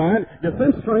understand the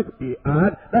same strength he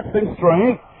had, that same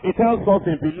strength, it tells us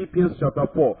in Philippians chapter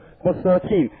 4, verse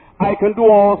 13, I can do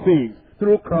all things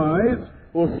through Christ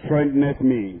who strengtheneth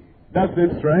me. That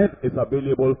same strength is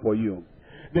available for you.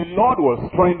 The Lord will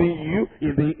strengthen you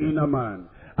in the inner man.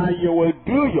 And you will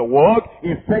do your work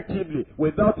effectively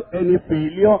without any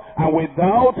failure and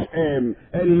without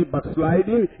any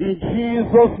backsliding in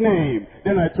Jesus' name.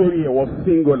 Then I told you he was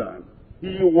singular.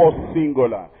 He was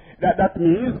singular. That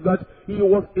means that he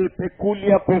was a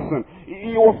peculiar person.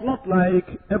 He was not like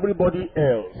everybody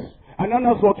else. And then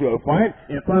that's what you'll find.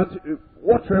 In fact,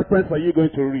 what reference are you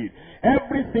going to read?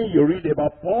 Everything you read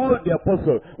about Paul the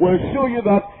Apostle will show you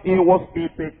that he was a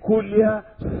peculiar,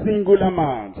 singular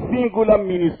man, singular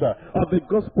minister of the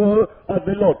gospel of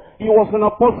the Lord. He was an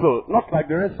apostle, not like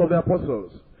the rest of the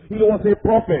apostles. He was a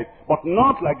prophet, but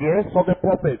not like the rest of the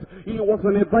prophets. He was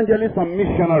an evangelist and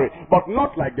missionary, but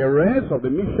not like the rest of the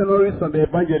missionaries and the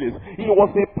evangelists. He was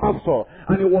a pastor,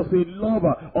 and he was a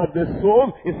lover of the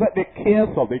soul. He said the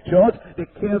cares of the church, the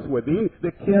cares within,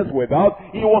 the cares without.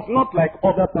 He was not like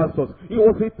other pastors. He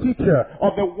was a teacher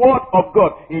of the word of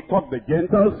God. He taught the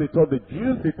Gentiles, he taught the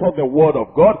Jews, he taught the word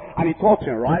of God, and he taught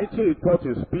in writing, he taught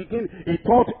in speaking, he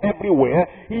taught everywhere.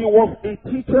 He was a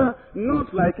teacher,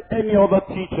 not like any other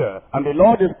teacher. And the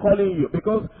Lord is calling you,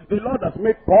 because the Lord has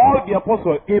made Paul the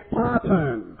Apostle a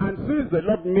pattern. And since the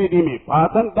Lord made him a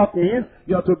pattern, that means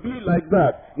you have to be like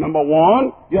that. Number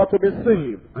 1, you have to be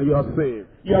saved, and you are saved.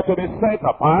 You have to be set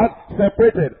apart,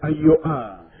 separated, and you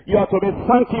are. You have to be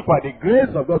sanctified. The grace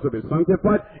of God to be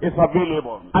sanctified is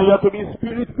available. And you have to be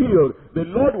spirit-filled. The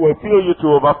Lord will fill you to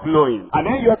overflowing. And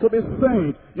then you have to be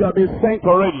saint. You have been saint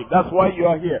already. That's why you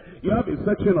are here. You have a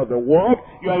section of the work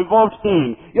you are involved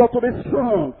in. You have to be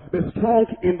strong. Be strong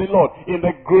in the Lord. In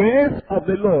the grace of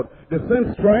the Lord. The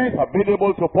same strength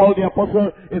available to Paul the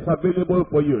Apostle is available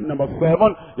for you. Number 7,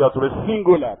 you have to be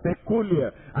singular,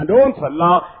 peculiar. And don't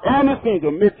allow anything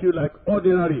to make you like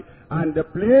ordinary. And the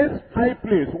place, high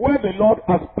place, where the Lord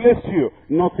has placed you,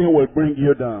 nothing will bring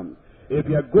you down. If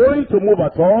you are going to move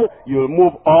at all, you'll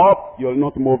move up, you'll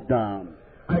not move down.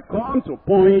 I come to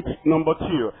point number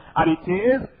 2, and it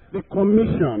is the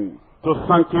commission to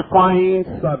sanctifying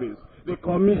service. the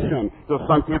commission to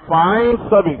sanctifying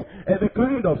service, and the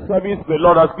kind of service the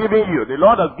Lord has given you, the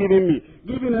Lord has given me,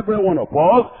 given every one of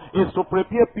us, is to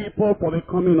prepare people for the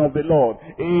coming of the Lord.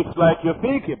 It's like you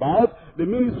think about the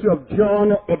ministry of John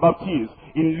the Baptist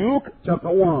in Luke chapter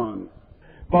 1,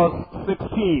 verse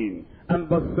 16 and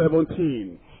verse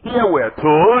 17. Here we are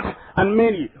told, and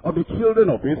many of the children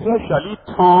of Israel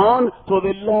shall turn to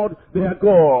the Lord their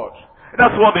God.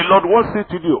 That's what the Lord wants you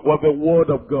to do, with the word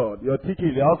of God. You're teaching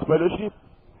in the house fellowship,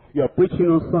 you're preaching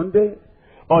on Sunday,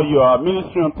 or you are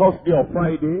ministering on Thursday or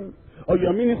Friday, or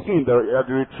you're ministering at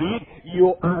the retreat.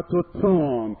 You are to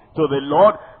turn to the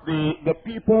Lord, the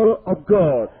people of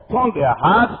God. Turn their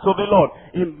hearts to the Lord.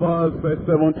 In verse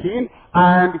 17,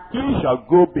 and he shall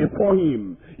go before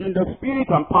him in the spirit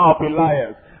and power of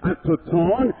Elias, and to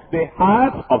turn the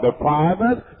hearts of the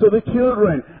fathers to the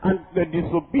children, and the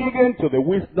disobedient to the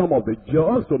wisdom of the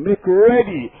just, to make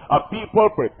ready a people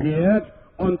prepared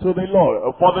unto the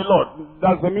Lord, for the Lord.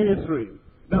 That's the ministry.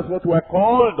 That's what we're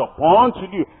called upon to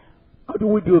do. How do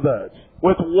we do that?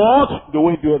 With what do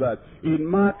we do that? In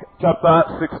Mark chapter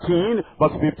 16,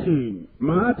 verse 15.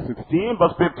 Mark 16,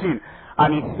 verse 15.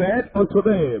 And he said unto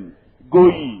them, go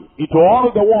ye into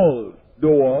all the world. Do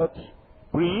what?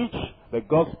 Preach the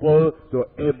gospel to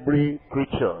every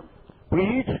creature.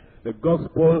 Preach the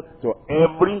gospel to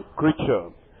every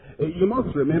creature. You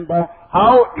must remember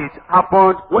how it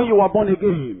happened when you were born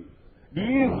again.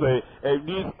 Those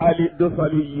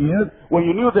early years, when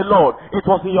you knew the Lord, it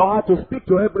was in your heart to speak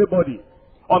to everybody.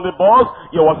 On the bus,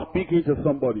 you were speaking to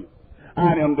somebody.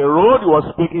 And on the road, you were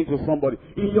speaking to somebody.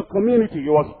 In your community,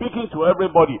 you were speaking to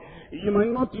everybody. You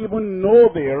might not even know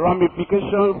the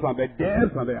ramifications and the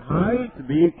depth and the height,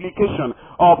 the implication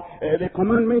of the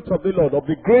commandments of the Lord, of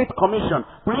the Great Commission.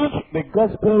 Preach the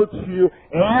gospel to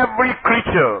every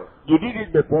creature. You did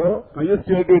it before. Can you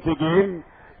still do it again?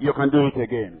 You can do it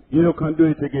again. You can do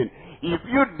it again. If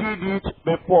you did it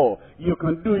before, you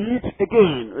can do it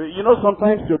again. You know,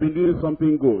 sometimes you've been doing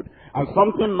something good and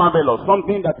something marvelous,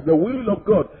 something that's the will of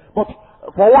God. But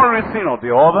for one reason or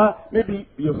the other, maybe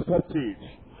you stopped it.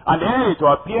 And then it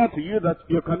will appear to you that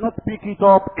you cannot pick it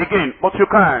up again, but you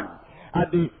can. At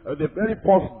the very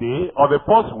first day or the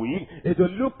first week, it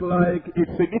will look like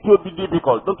it's a little bit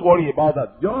difficult. Don't worry about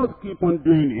that. Just keep on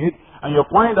doing it, and you'll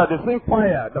find that the same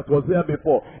fire that was there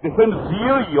before, the same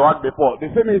zeal you had before, the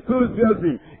same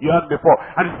enthusiasm you had before,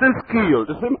 and the same skill,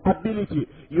 the same ability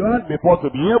you had before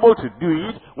to be able to do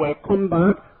it will come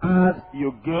back as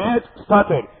you get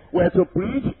started. We're to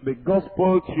preach the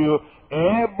gospel to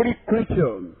every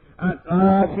creature. And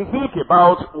as you think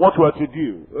about what we're to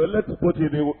do, let's put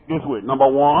it this way. Number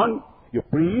one, you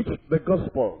preach the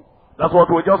gospel. That's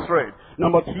what we just read.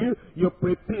 Number two, you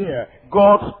prepare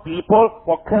God's people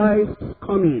for Christ's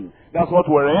coming. That's what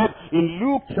we read in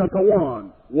Luke chapter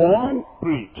 1. 1,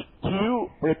 preach. 2,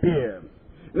 prepare.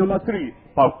 Number 3,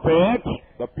 perfect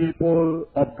the people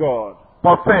of God.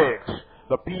 Perfect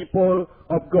the people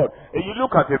of God. And you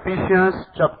look at Ephesians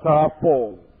chapter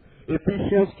 4.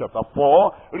 Ephesians chapter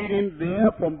 4, reading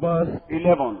there from verse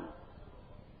 11.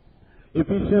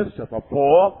 Ephesians chapter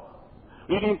 4,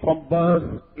 reading from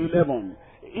verse 11.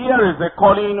 Here is the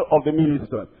calling of the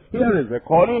minister. Here is the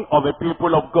calling of the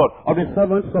people of God, of the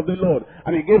servants of the Lord.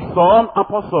 And he gave some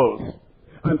apostles,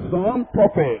 and some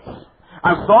prophets,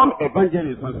 and some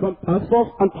evangelists, and some pastors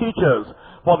and teachers,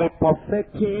 for the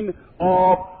perfecting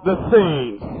of the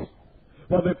saints.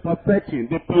 For the perfecting,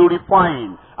 the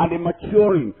purifying, and the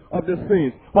maturing of the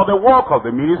saints. For the work of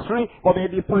the ministry, for the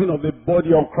edifying of the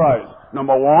body of Christ.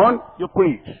 Number 1, you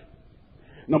preach.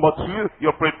 Number 2,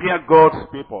 you prepare God's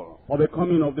people for the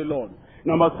coming of the Lord.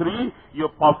 Number 3, you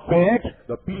perfect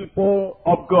the people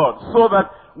of God so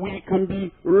that we can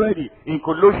be ready. In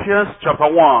Colossians chapter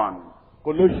 1.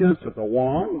 Colossians chapter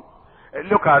 1.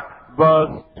 Look at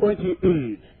verse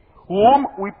 28. Whom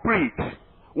we preach,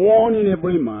 warning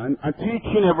every man and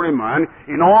teaching every man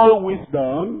in all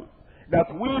wisdom,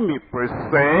 that we may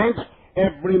present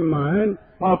every man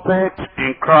perfect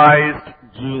in Christ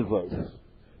Jesus.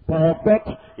 Perfect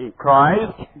in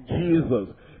Christ Jesus.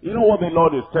 You know what the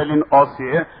Lord is telling us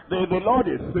here? The Lord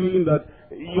is saying that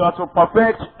you are to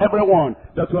perfect everyone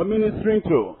that you are ministering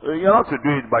to. You're not to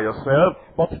do it by yourself,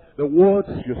 but the words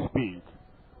you speak,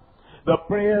 the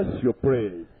prayers you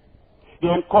pray,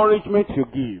 the encouragement you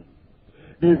give,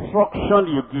 the instruction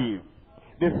you give,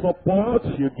 the support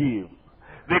you give,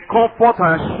 the comfort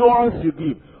and assurance you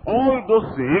give, all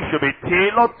those things should be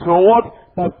tailored towards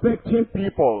perfecting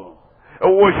people.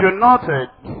 We should not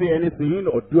say anything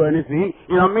or do anything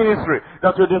in our ministry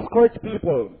that will discourage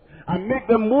people and make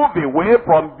them move away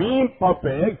from being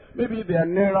perfect. Maybe they are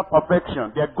nearer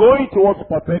perfection. They are going towards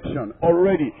perfection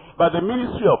already by the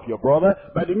ministry of your brother,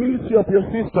 by the ministry of your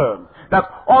sister. That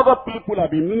other people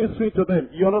have been ministering to them.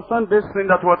 You understand this thing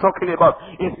that we're talking about?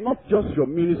 It's not just your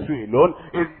ministry alone.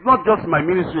 It's not just my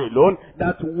ministry alone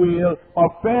that will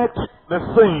affect the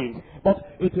saints.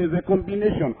 But it is a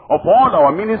combination of all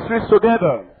our ministries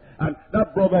together. And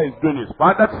that brother is doing his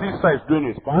part, that sister is doing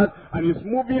his part, and is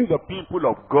moving the people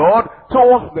of God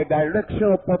towards the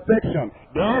direction of perfection.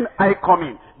 Then I come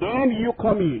in. Then you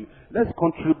come in. Let's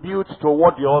contribute to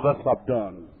what the others have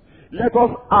done. Let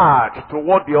us add to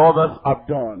what the others have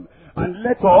done. And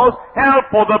let us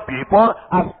help other people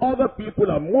as other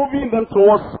people are moving them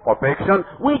towards perfection.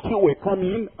 We too will come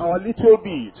in our little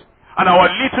bit. And our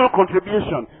little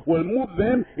contribution will move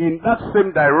them in that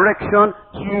same direction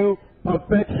to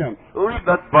perfection. Read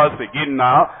that verse again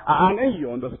now, and then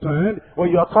you understand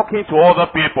when you are talking to other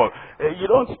people. You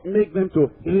don't make them to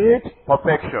hate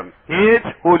perfection, hate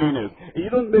holiness. You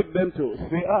don't make them to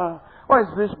say, why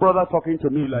is this brother talking to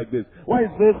me like this? Why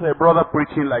is this brother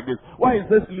preaching like this? Why is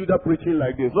this leader preaching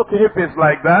like this? Okay, if it's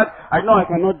like that, I know I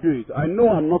cannot do it. I know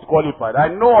I'm not qualified. I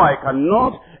know I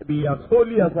cannot be as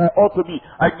holy as I ought to be.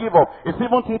 I give up. It's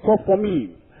even too tough for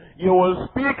me. You will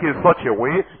speak in such a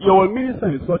way, you will minister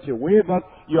in such a way that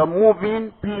you are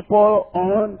moving people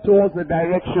on towards the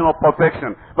direction of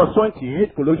perfection. Verse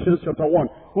 28, Colossians chapter 1.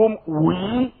 Whom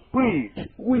we preach,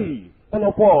 we, all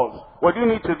of us, we're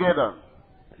doing it together.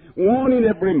 Warning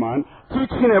every man,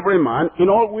 teaching every man in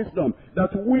all wisdom,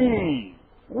 that we're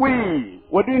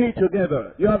doing it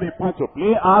together. You have a part to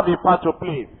play, I have a part to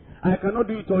play. I cannot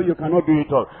do it all, you cannot do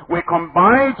it all. We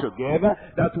combine together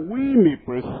that we may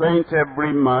present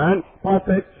every man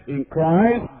perfect in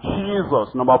Christ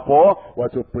Jesus. Number 4, we're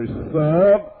to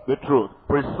preserve the truth.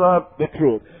 Preserve the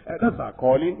truth. That's our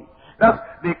calling. That's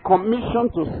the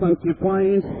commission to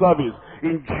sanctifying service.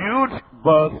 In Jude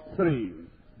verse 3.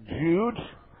 Jude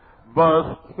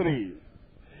verse 3.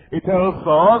 It tells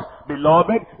us,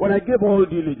 beloved, when I gave all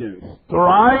diligence to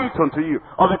write unto you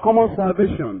of the common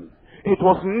salvation, it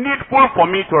was needful for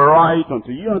me to write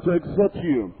unto you and to exhort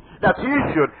you, that you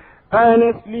should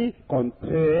earnestly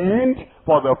contend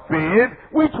for the faith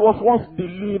which was once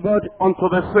delivered unto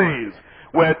the saints,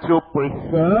 where to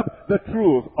preserve the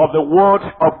truth of the word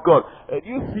of God. Do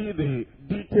you see the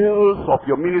details of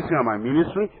your ministry and my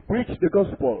ministry? Preach the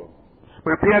gospel.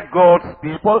 Prepare God's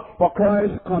people for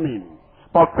Christ's coming.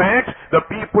 Perfect the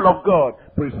people of God.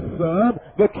 Preserve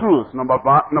the truth. Number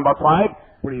 5.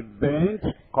 Prevent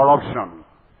corruption.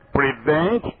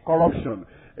 Prevent corruption.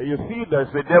 You see, there's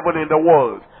a devil in the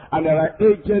world, and there are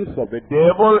agents of the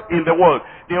devil in the world.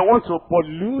 They want to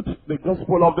pollute the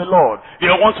gospel of the Lord. They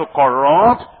want to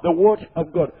corrupt the word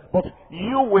of God. But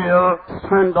you will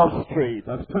stand up straight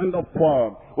and stand up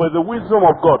firm with the wisdom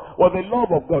of God, with the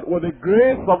love of God, with the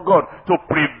grace of God to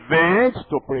prevent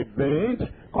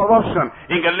corruption.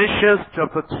 In Galatians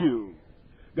chapter 2.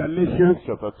 Galatians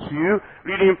chapter 2,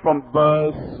 reading from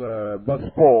verse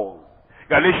 4.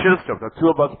 Galatians chapter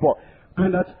 2, verse 4.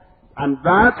 And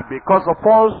that because of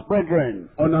false brethren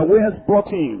unawares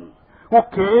brought in, who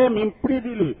came in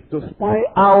privily to spy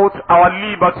out our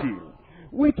liberty,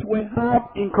 which we have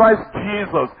in Christ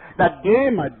Jesus, that they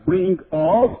might bring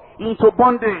us into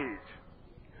bondage,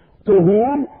 to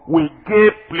whom we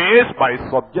gave place by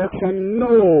subjection,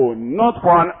 no, not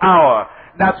for an hour,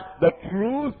 that the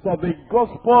truth of the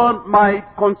gospel might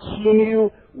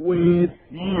continue with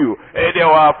you. There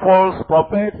were false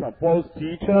prophets and false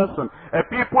teachers and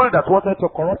people that wanted to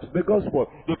corrupt the gospel.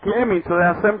 They came into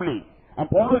the assembly. And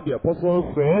Paul the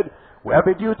apostle said, we have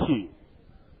a duty.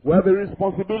 We have a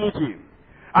responsibility.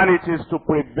 And it is to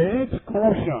prevent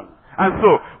corruption. And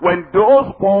so, when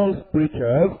those false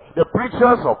preachers, the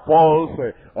preachers of false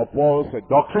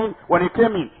doctrine, when they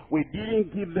came in, we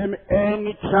didn't give them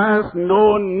any chance,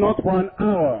 no, not for an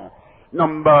hour.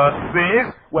 Number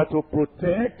 6, we're to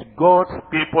protect God's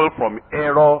people from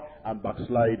error and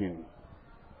backsliding.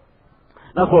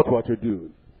 That's what we're to do.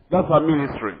 That's our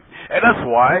ministry. And that's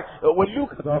why we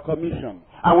look at our commission.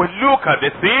 And we look at the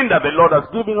thing that the Lord has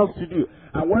given us to do.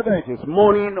 And whether it is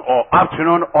morning or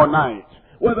afternoon or night,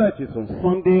 whether it is on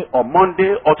Sunday or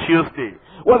Monday or Tuesday,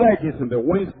 whether it is in the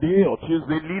Wednesday or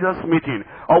Tuesday leaders meeting,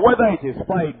 or whether it is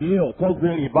Friday or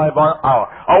Thursday revival hour,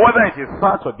 or whether it is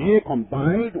Saturday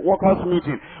combined workers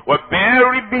meeting, we're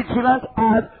very vigilant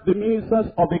as the ministers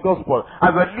of the gospel,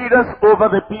 as the leaders over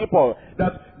the people,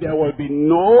 that there will be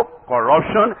no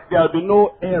corruption, there will be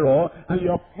no error, and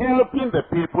you're helping the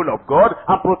people of God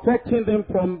and protecting them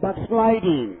from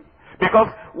backsliding. Because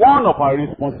one of our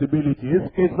responsibilities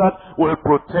is that we'll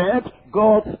protect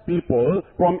God's people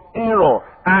from error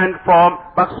and from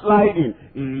backsliding.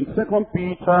 In 2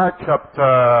 Peter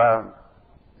chapter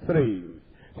 3,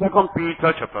 2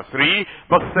 Peter chapter 3,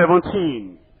 verse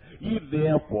 17. Ye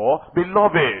therefore,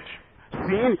 beloved,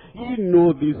 seeing ye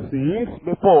know these things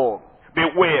before,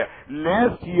 beware,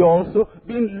 lest ye also,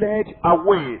 being led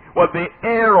away with the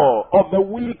error of the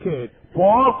wicked,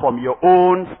 fall from your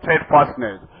own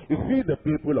steadfastness. You see, the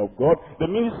people of God, the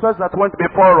ministers that went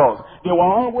before us, they were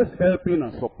always helping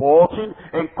and supporting,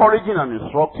 encouraging and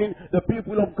instructing the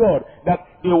people of God, that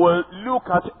they will look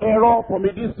at error from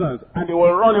a distance and they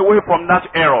will run away from that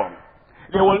error.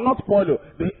 They will not follow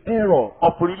the error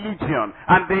of religion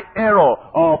and the error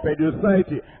of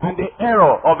society and the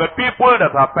error of the people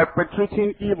that are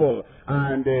perpetrating evil.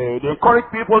 And they encourage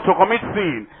people to commit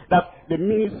sin. That the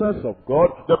ministers of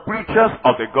God, the preachers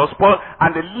of the gospel,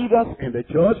 and the leaders in the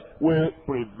church will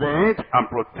prevent and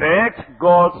protect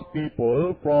God's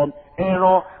people from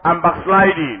error and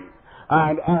backsliding.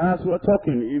 And as we're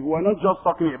talking, we're not just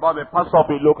talking about the pastor of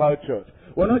a local church.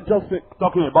 We're not just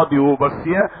talking about the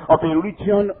overseer of a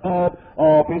region of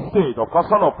a state. Of course,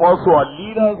 some of us who are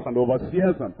leaders and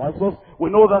overseers and pastors, we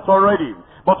know that already.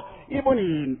 But even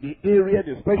in the area,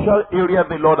 the special area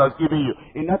the Lord has given you,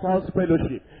 in that house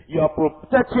fellowship, you are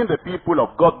protecting the people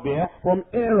of God there from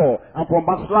error and from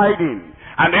backsliding.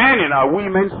 And then in our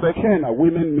women's section, in our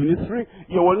women ministry,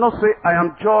 you will not say,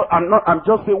 I'm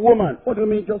just a woman. What do you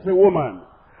mean just a woman?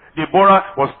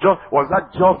 Deborah was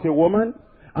that just a woman?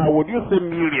 Would you say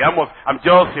Miriam I'm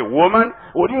just a woman?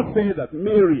 Would you say that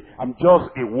Mary, I'm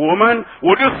just a woman?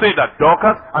 Would you say that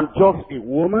Dorcas, I'm just a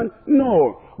woman?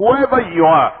 No. Whoever you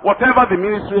are, whatever the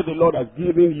ministry the Lord has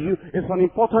given you, is an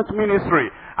important ministry.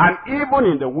 And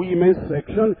even in the women's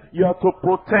section, you have to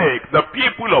protect the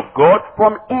people of God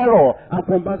from error and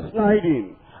from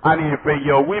backsliding. And if in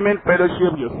your women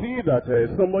fellowship you see that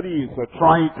somebody is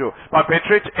trying to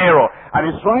perpetrate error and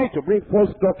is trying to bring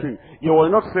false doctrine, you will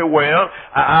not say, well,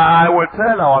 I will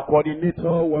tell our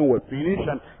coordinator when we finish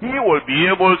and he will be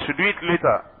able to do it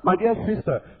later. My dear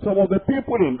sister, some of the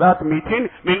people in that meeting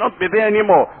may not be there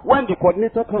anymore when the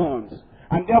coordinator comes.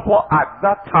 And therefore, at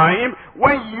that time,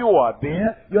 when you are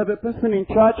there, you are the person in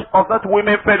charge of that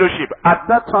women fellowship. At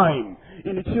that time,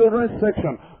 in the children's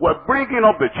section, we're bringing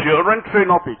up the children,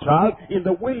 train up a child in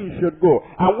the way he should go.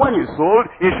 And when he's old,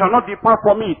 he shall not depart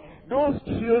from it. Those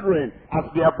children, as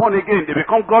they are born again, they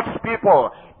become God's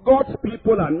people. God's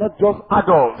people are not just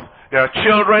adults. There are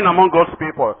children among God's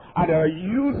people. And there are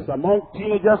youths among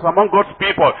teenagers among God's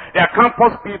people. There are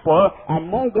campus people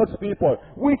among God's people.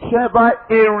 Whichever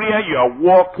area you are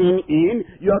walking in,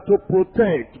 you have to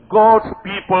protect God's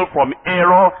people from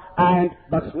error and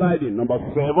backsliding. Number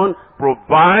 7,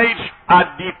 provide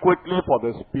adequately for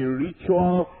the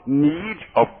spiritual need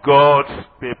of God's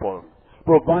people.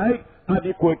 Provide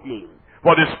adequately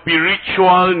for the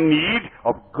spiritual need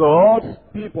of God's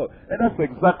people. And that's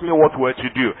exactly what we're to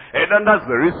do. And that's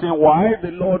the reason why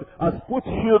the Lord has put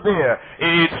you there.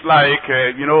 It's like,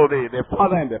 the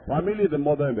father in the family, the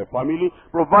mother in the family,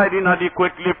 providing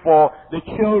adequately for the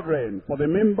children, for the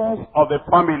members of the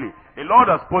family. The Lord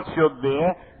has put you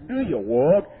there. Do your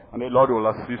work, and the Lord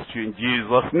will assist you in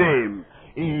Jesus' name.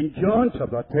 In John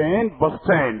chapter 10, verse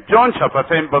 10. John chapter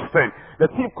 10, verse 10. The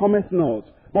thief cometh not,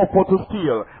 but for to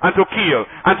steal, and to kill,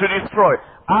 and to destroy.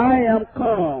 I am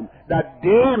come, that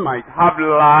they might have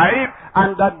life,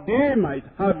 and that they might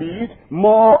have it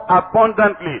more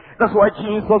abundantly. That's why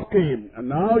Jesus came. And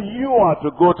now you are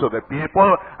to go to the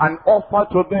people and offer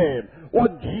to them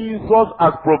what Jesus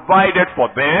has provided for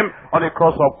them on the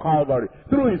cross of Calvary.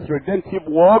 Through his redemptive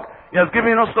work, he has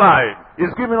given us life.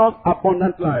 He's given us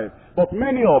abundant life. But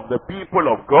many of the people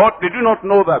of God, they do not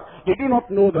know that. They do not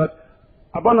know that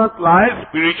abundant life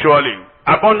spiritually,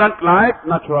 abundant life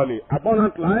naturally,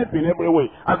 abundant life in every way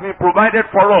has been provided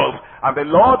for us. And the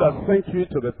Lord has sent you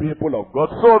to the people of God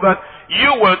so that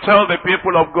you will tell the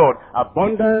people of God,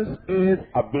 abundance is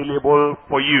available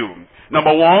for you.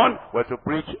 Number 1, we're to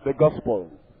preach the gospel.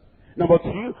 Number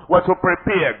 2, we're to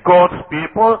prepare God's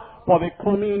people for the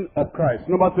coming of Christ.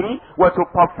 Number 3, we're to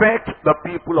perfect the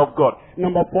people of God.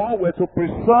 Number 4, we're to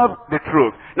preserve the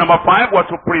truth. Number 5, we're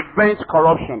to prevent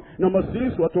corruption. Number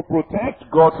 6, we're to protect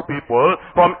God's people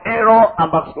from error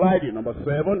and backsliding. Number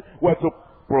 7, we're to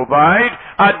provide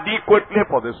adequately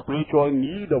for the spiritual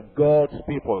need of God's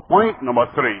people. Point number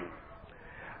 3.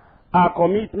 Our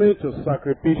commitment to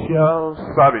sacrificial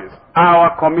service.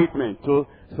 Our commitment to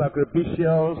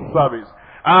sacrificial service.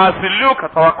 As we look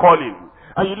at our calling,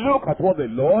 and you look at what the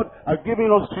Lord has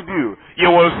given us to do, you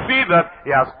will see that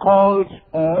he has called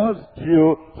us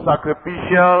to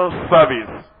sacrificial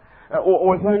service.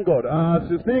 Thank God. As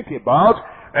you think about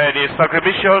the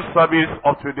sacrificial service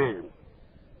of today,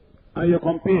 and you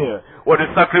compare with the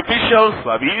sacrificial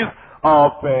service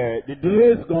of the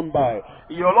days gone by,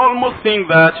 you'll almost think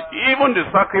that even the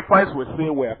sacrifice we say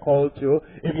we are called to,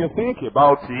 if you think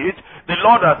about it, the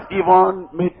Lord has even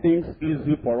made things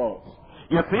easy for us.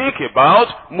 You think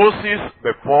about Moses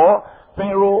before,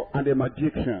 Pharaoh and the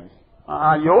magicians.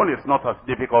 Your own is not as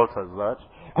difficult as that.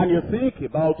 And you think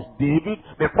about David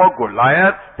before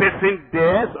Goliath, facing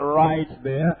death right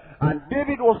there, and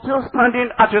David was still standing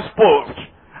at his post.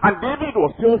 And David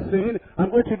was still saying, I'm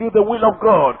going to do the will of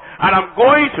God, and I'm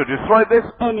going to destroy this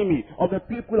enemy of the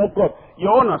people of God.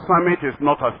 Your own assignment is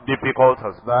not as difficult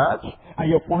as that. And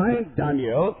you find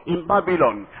Daniel in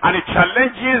Babylon, and the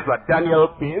challenges that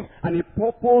Daniel faced, and he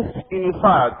purposed in his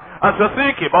heart. As you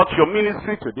think about your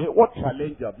ministry today, what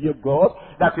challenge have you got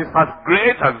that is as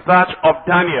great as that of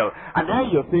Daniel? And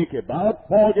then you think about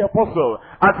Paul the Apostle,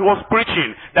 as he was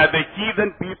preaching, that the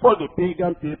heathen people, the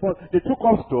pagan people, they took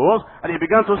up stones, and they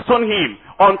began to stone him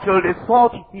until they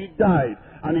thought he died.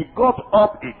 And he got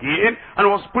up again and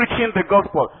was preaching the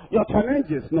gospel. Your challenge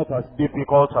is not as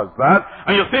difficult as that.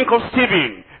 And you think of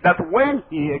Stephen, that when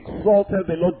he exalted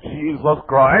the Lord Jesus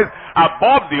Christ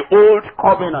above the old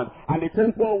covenant and the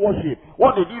temple worship,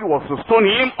 what they did was to stone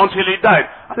him until he died.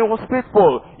 And he was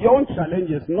faithful. Your own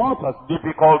challenge is not as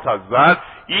difficult as that.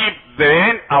 If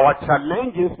then our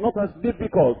challenge is not as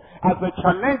difficult as the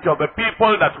challenge of the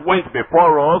people that went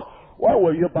before us, why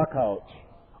will you back out?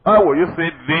 Why will you say,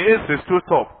 this is too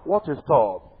tough? What is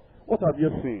tough? What have you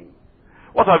seen?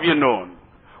 What have you known?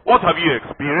 What have you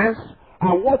experienced?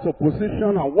 And what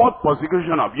opposition and what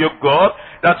persecution have you got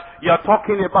that you're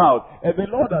talking about? And the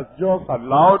Lord has just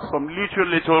allowed some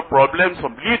little problems,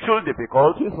 some little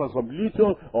difficulties, and some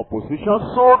little opposition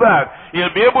so that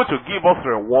he'll be able to give us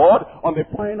reward on the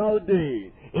final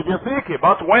day. If you think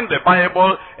about when the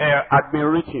Bible had been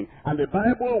written, and the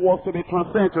Bible was to be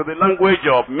translated to the language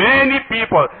of many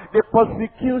people, the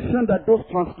persecution that those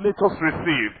translators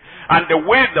received, and the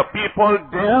way the people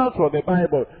dealt with the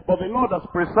Bible. But the Lord has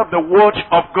preserved the word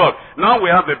of God. Now we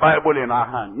have the Bible in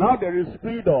our hand. Now there is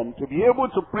freedom to be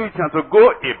able to preach and to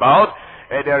go about.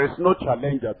 There is no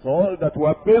challenge at all that we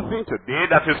are facing today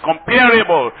that is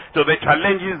comparable to the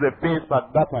challenges they faced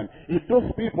at that time. If those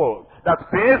people that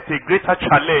faced a greater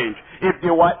challenge, if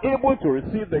they were able to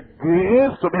receive the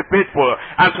grace to be faithful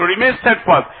and to remain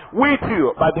steadfast, we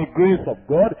too, by the grace of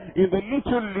God, in the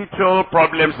little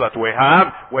problems that we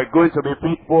have, we're going to be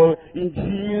faithful in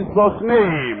Jesus'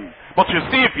 name. But you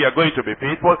see, if you are going to be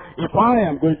faithful, if I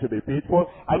am going to be faithful,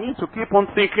 I need to keep on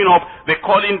thinking of the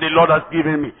calling the Lord has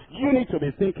given me. You need to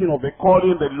be thinking of the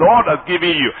calling the Lord has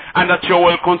given you, and that you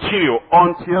will continue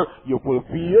until you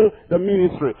fulfill the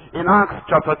ministry. In Acts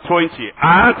chapter 20,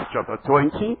 Acts chapter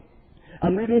 20,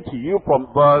 I'm reading to you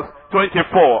from verse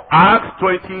 24. Acts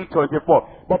 20:24.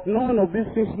 But none of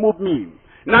these things move me.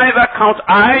 Neither count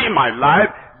I my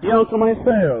life dear unto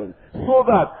myself, so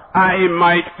that I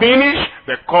might finish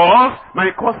the course,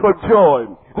 my course for joy,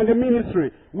 and the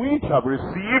ministry which I've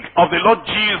received of the Lord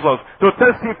Jesus to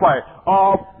testify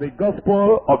of the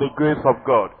gospel of the grace of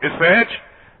God. He said,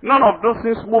 none of those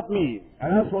things move me.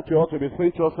 And that's what you ought to be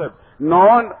saying to yourself.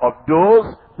 None of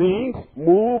those things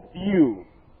move you.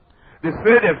 They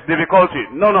say there's difficulty.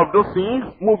 None of those things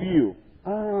move you.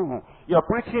 You're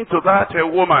preaching to that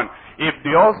woman. If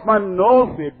the husband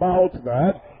knows about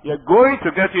that, you're going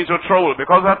to get into trouble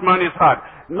because that man is hard.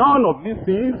 None of these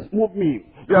things move me.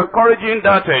 You're encouraging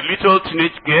that little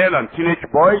teenage girl and teenage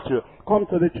boy to come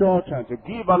to the church and to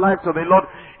give a life to the Lord.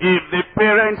 If the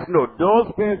parents know,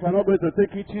 those parents are not going to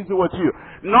take it easy with you.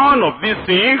 None of these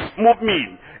things move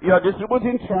me. You are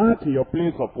distributing tracts in your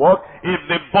place of work. If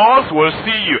the boss will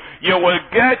see you, you will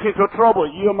get into trouble.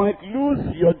 You might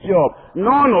lose your job.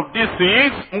 None of these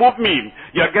things move me.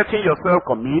 You are getting yourself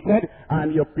committed,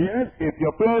 and your parents, if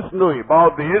your parents know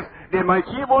about this, they might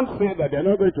even say that they're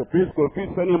not going to pay school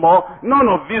fees anymore. None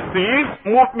of these things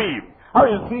move me. How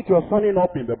you see you're standing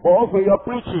up in the boss when you're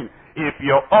preaching. If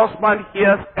your husband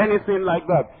hears anything like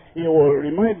that, he will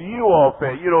remind you of,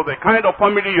 the kind of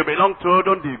family you belong to.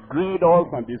 Don't degrade us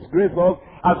and disgrace us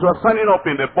as we're standing up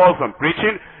in the boss and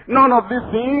preaching. None of these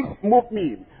things move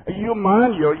me. You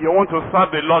man, you want to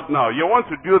serve the Lord now. You want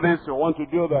to do this, you want to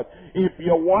do that. If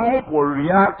your wife will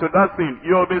react to that thing,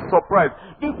 you'll be surprised.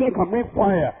 This thing can bring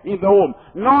fire in the home.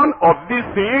 None of these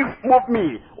things move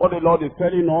me. What the Lord is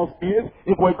telling us is,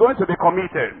 if we're going to be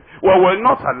committed, we will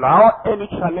not allow any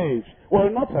challenge. We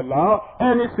will not allow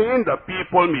anything that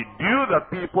people may do,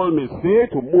 that people may say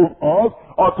to move us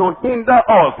or to hinder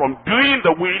us from doing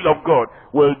the will of God.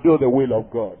 We'll do the will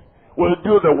of God. We'll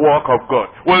do the work of God.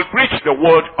 We'll preach the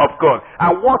word of God.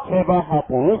 And whatever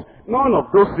happens, none of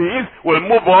those things will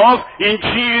move us in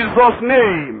Jesus'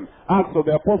 name. Acts of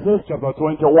the Apostles chapter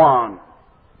 21.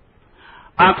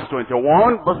 Acts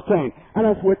 21 verse 10. And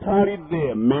as we tarried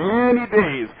there many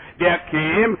days, there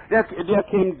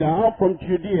came down from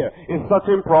Judea a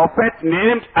certain prophet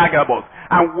named Agabus.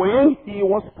 And when he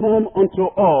was come unto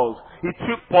us, he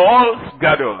took Paul's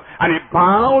girdle, and he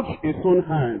bound his own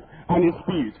hands and his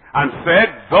feet, and said,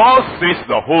 Thus says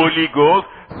the Holy Ghost,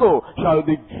 so shall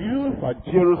the Jews at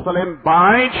Jerusalem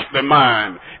bind the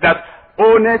man that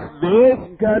owneth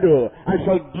this girdle, and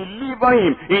shall deliver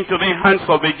him into the hands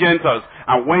of the Gentiles.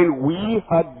 And when we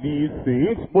had these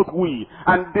things, both we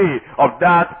and they of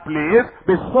that place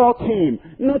besought him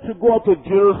not to go up to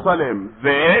Jerusalem.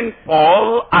 Then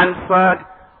Paul answered,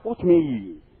 What mean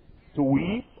ye? To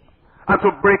weep and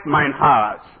to break mine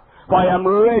heart? For I am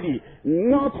ready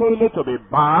not only to be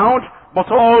bound, but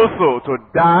also to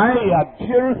die at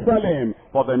Jerusalem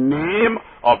for the name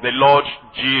of the Lord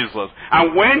Jesus.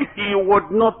 And when he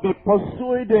would not be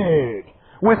persuaded,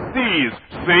 we ceased,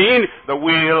 saying, The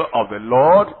will of the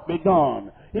Lord be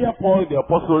done. Here Paul the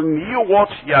apostle knew what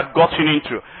he had gotten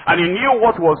into, and he knew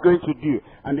what he was going to do.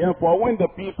 And therefore when the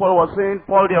people were saying,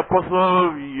 Paul the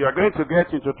apostle, you are going to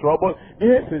get into trouble,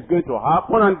 this is going to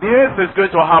happen, and this is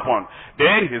going to happen,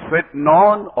 then he said,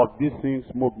 None of these things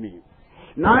move me.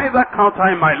 Neither count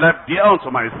I my life dear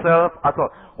unto myself at all.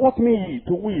 What mean ye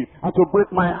to weep and to break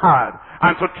my heart,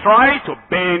 and to try to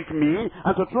bend me,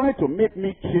 and to try to make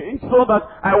me change, so that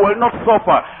I will not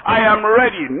suffer? I am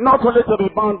ready not only to be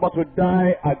bound, but to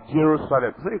die at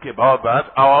Jerusalem. Think about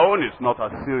that. Our own is not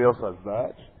as serious as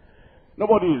that.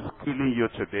 Nobody is killing you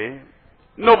today.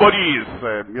 Nobody is,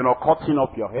 cutting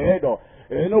off your head, or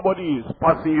nobody is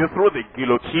passing you through the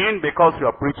guillotine because you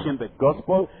are preaching the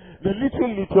gospel. The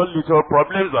little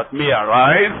problems that may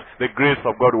arise, the grace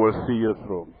of God will see you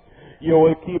through. You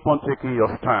will keep on taking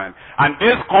your stand. And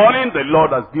this calling the Lord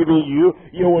has given you,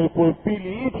 you will fulfill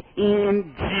it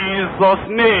in Jesus'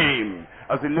 name.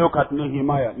 As we look at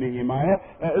Nehemiah,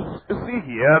 see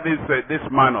here, this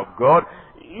man of God,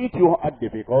 he too had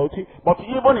difficulty, but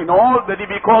even in all the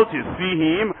difficulties, see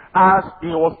him as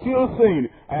he was still saying,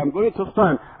 I am going to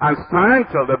stand, and stand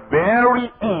till the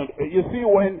very end. You see,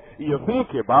 when you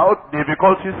think about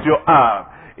difficulties you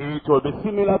have, it will be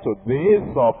similar to this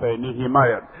of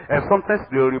Nehemiah. Sometimes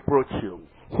they'll reproach you.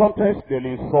 Sometimes they'll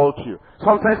insult you.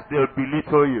 Sometimes they'll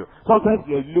belittle you. Sometimes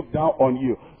they'll look down on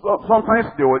you. Sometimes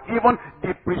they will even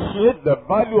depreciate the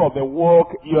value of the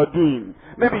work you're doing.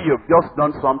 Maybe you've just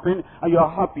done something and you're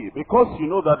happy because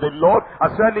you know that the Lord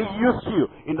has really used you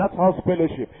in that house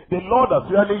fellowship. The Lord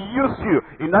has really used you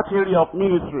in that area of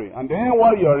ministry. And then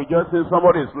while you're rejoicing,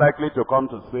 somebody is likely to come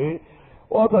to say,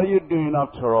 what are you doing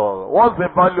after all? What's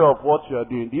the value of what you're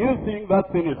doing? Do you think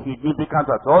that thing is significant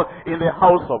at all in the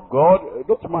house of God?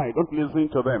 Don't mind, don't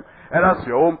listen to them. And that's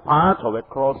your own part of the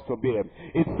cross to bear.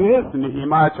 It says in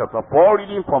Nehemiah chapter 4,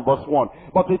 reading from verse 1,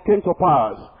 But it came to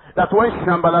pass that when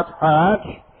Sanballat heard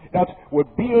that we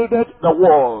builded the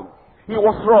wall, he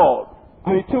was wroth,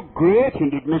 and he took great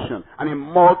indignation, and he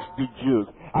mocked the Jews,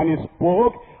 and he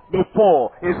spoke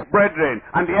before his brethren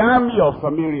and the army of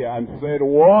Samaria, and said,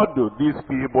 What do these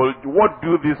people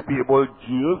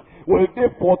Jews? Will they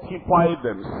fortify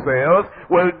themselves?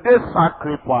 Will they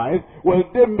sacrifice? Will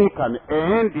they make an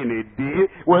end in a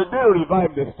day? Will they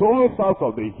revive the stones out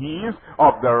of the heaps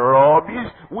of the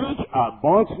rubbish which are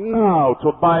burnt now?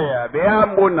 Tobiah the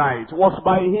Ammonite was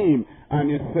by him, and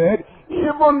he said,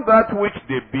 Even that which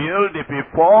they build, if a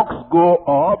fox go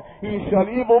up, he shall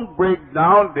even break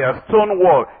down their stone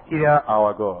wall. Hear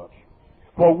our God.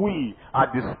 For we are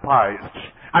despised,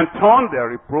 and turn their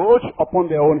reproach upon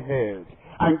their own heads,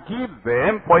 and give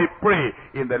them for a prey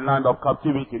in the land of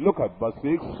captivity. Look at verse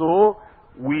 6. So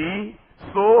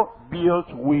built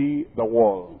we the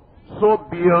wall. So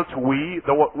built we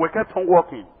the wall. We kept on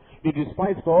working. They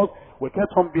despised us. We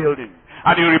kept on building.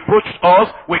 and he reproached us,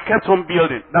 we kept on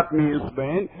building. That means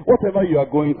then, whatever you are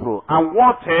going through, and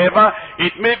whatever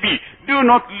it may be, do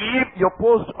not leave your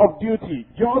post of duty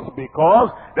just because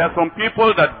there are some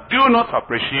people that do not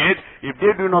appreciate. If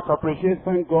they do not appreciate,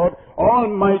 thank God,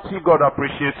 Almighty God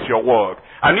appreciates your work.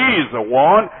 And he is the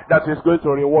one that is going to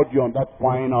reward you on that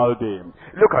final day.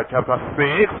 Look at chapter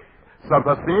 6,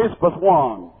 verse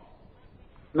 1.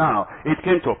 Now, it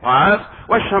came to pass,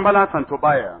 when Sanballat and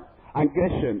Tobiah and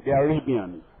Geshem the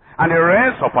Arabian and the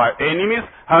rest of our enemies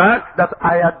heard that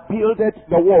I had builded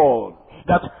the wall,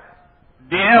 that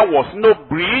there was no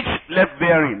breach left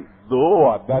therein,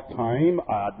 though at that time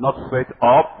I had not set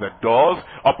up the doors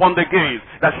upon the gates,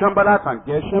 that Sanballat and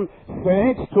Geshem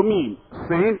sent to me,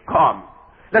 saying, Come,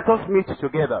 let us meet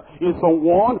together in some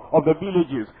one of the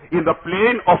villages in the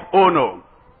plain of Ono.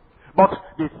 But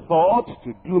they thought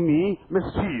to do me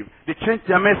mischief. They changed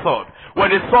their method.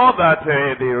 When they saw that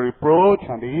the reproach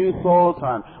and the insult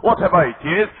and whatever it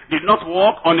is did not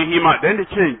work on the Hema, then they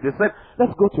changed. They said,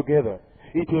 let's go together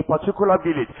into a particular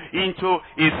village, into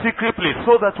a secret place,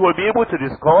 so that we'll be able to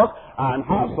discuss and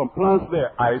have some plans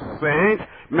there. I sent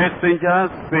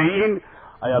messengers saying,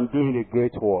 I am doing a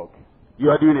great work. You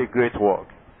are doing a great work.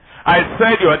 I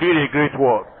said you are doing a great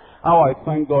work. How I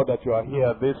thank God that you are here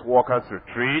at this workers'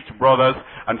 retreat, brothers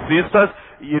and sisters.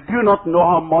 You do not know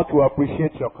how much we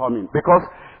appreciate your coming, because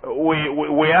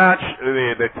we arch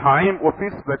the time, we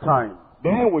fix the time,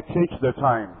 then we change the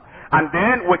time, and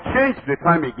then we change the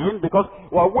time again, because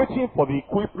we are waiting for the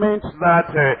equipment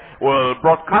that will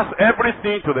broadcast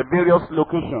everything to the various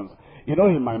locations. You know,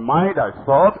 in my mind I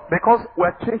thought, because we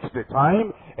have changed the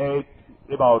time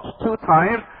about 2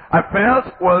 times, I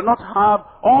felt we'll not have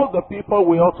all the people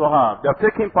we ought to have. They're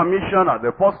taking permission at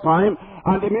the first time,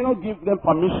 and they may not give them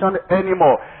permission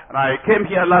anymore. And I came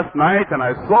here last night, and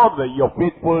I saw your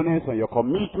faithfulness and your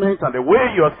commitment and the way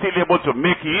you're still able to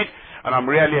make it, and I'm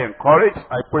really encouraged.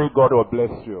 I pray God will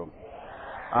bless you.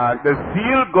 And the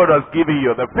zeal God has given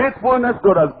you, the faithfulness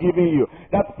God has given you,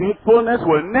 that faithfulness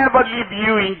will never leave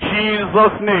you in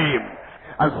Jesus' name.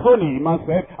 And so Nehemiah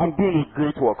said, I'm doing a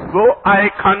great work, so I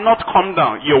cannot come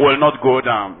down. You will not go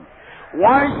down.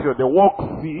 Why should the work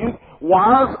cease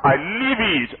whilst I leave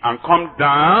it and come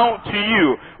down to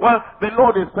you? Well, the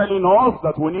Lord is telling us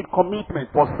that we need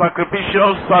commitment for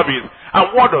sacrificial service.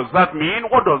 And what does that mean?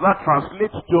 What does that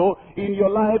translate to in your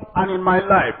life and in my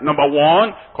life? Number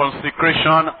 1,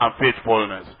 consecration and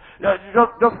faithfulness.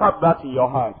 Just have that in your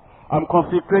heart. I'm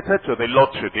consecrated to the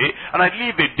Lord today, and I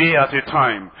live a day at a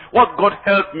time. What God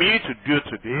helped me to do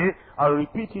today, I'll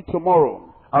repeat it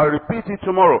tomorrow. I'll repeat it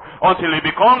tomorrow until it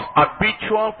becomes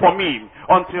habitual for me,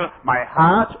 until my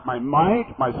heart, my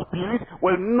mind, my spirit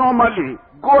will normally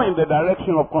go in the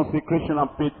direction of consecration and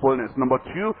faithfulness. Number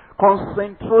 2,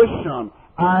 concentration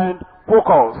and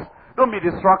focus. Don't be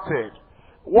distracted.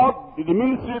 What the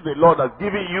ministry the Lord has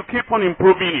given you, keep on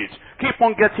improving it. Keep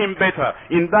on getting better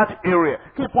in that area.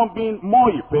 Keep on being more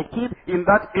effective in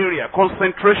that area.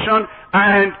 Concentration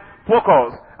and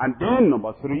focus. And then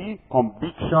number 3,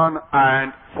 conviction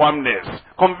and firmness.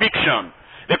 Conviction.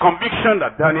 The conviction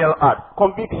that Daniel had.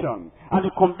 Conviction. And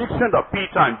the conviction that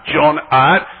Peter and John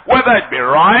had. Whether it be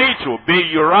right to obey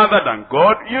you rather than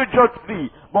God, you judge thee.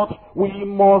 But we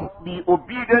must be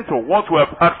obedient to what we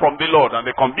have heard from the Lord. And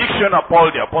the conviction that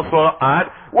Paul the Apostle had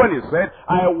when he said,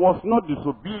 I was not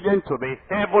disobedient to the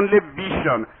heavenly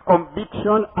vision.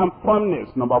 Conviction and firmness.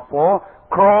 Number 4,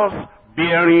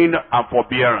 cross-bearing and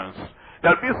forbearance.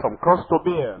 There'll be some cross to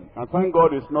bear. And thank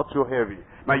God it's not too heavy.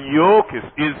 My yoke is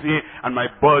easy and my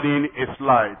burden is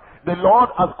light. The Lord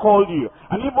has called you.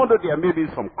 And even though there may be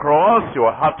some cross you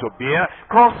will have to bear,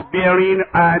 cross-bearing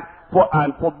and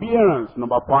forbearance.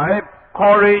 Number 5,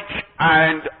 courage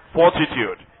and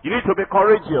fortitude. You need to be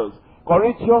courageous.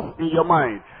 Courageous in your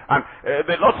mind. And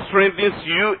the Lord strengthens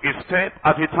you a step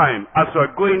at a time as you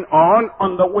are going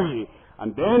on the way.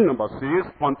 And then number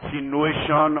 6,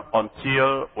 continuation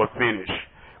until we finish.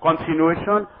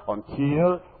 Continuation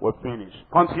until we finish.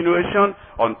 Continuation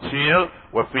until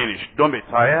we finish. Don't be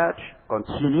tired.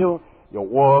 Continue. Your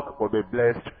work will be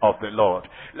blessed of the Lord.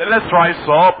 Let's rise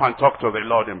up and talk to the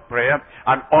Lord in prayer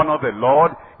and honor the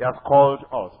Lord. He has called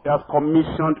us. He has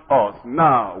commissioned us.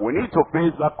 Now, we need to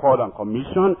face that call and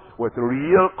commission with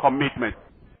real commitment.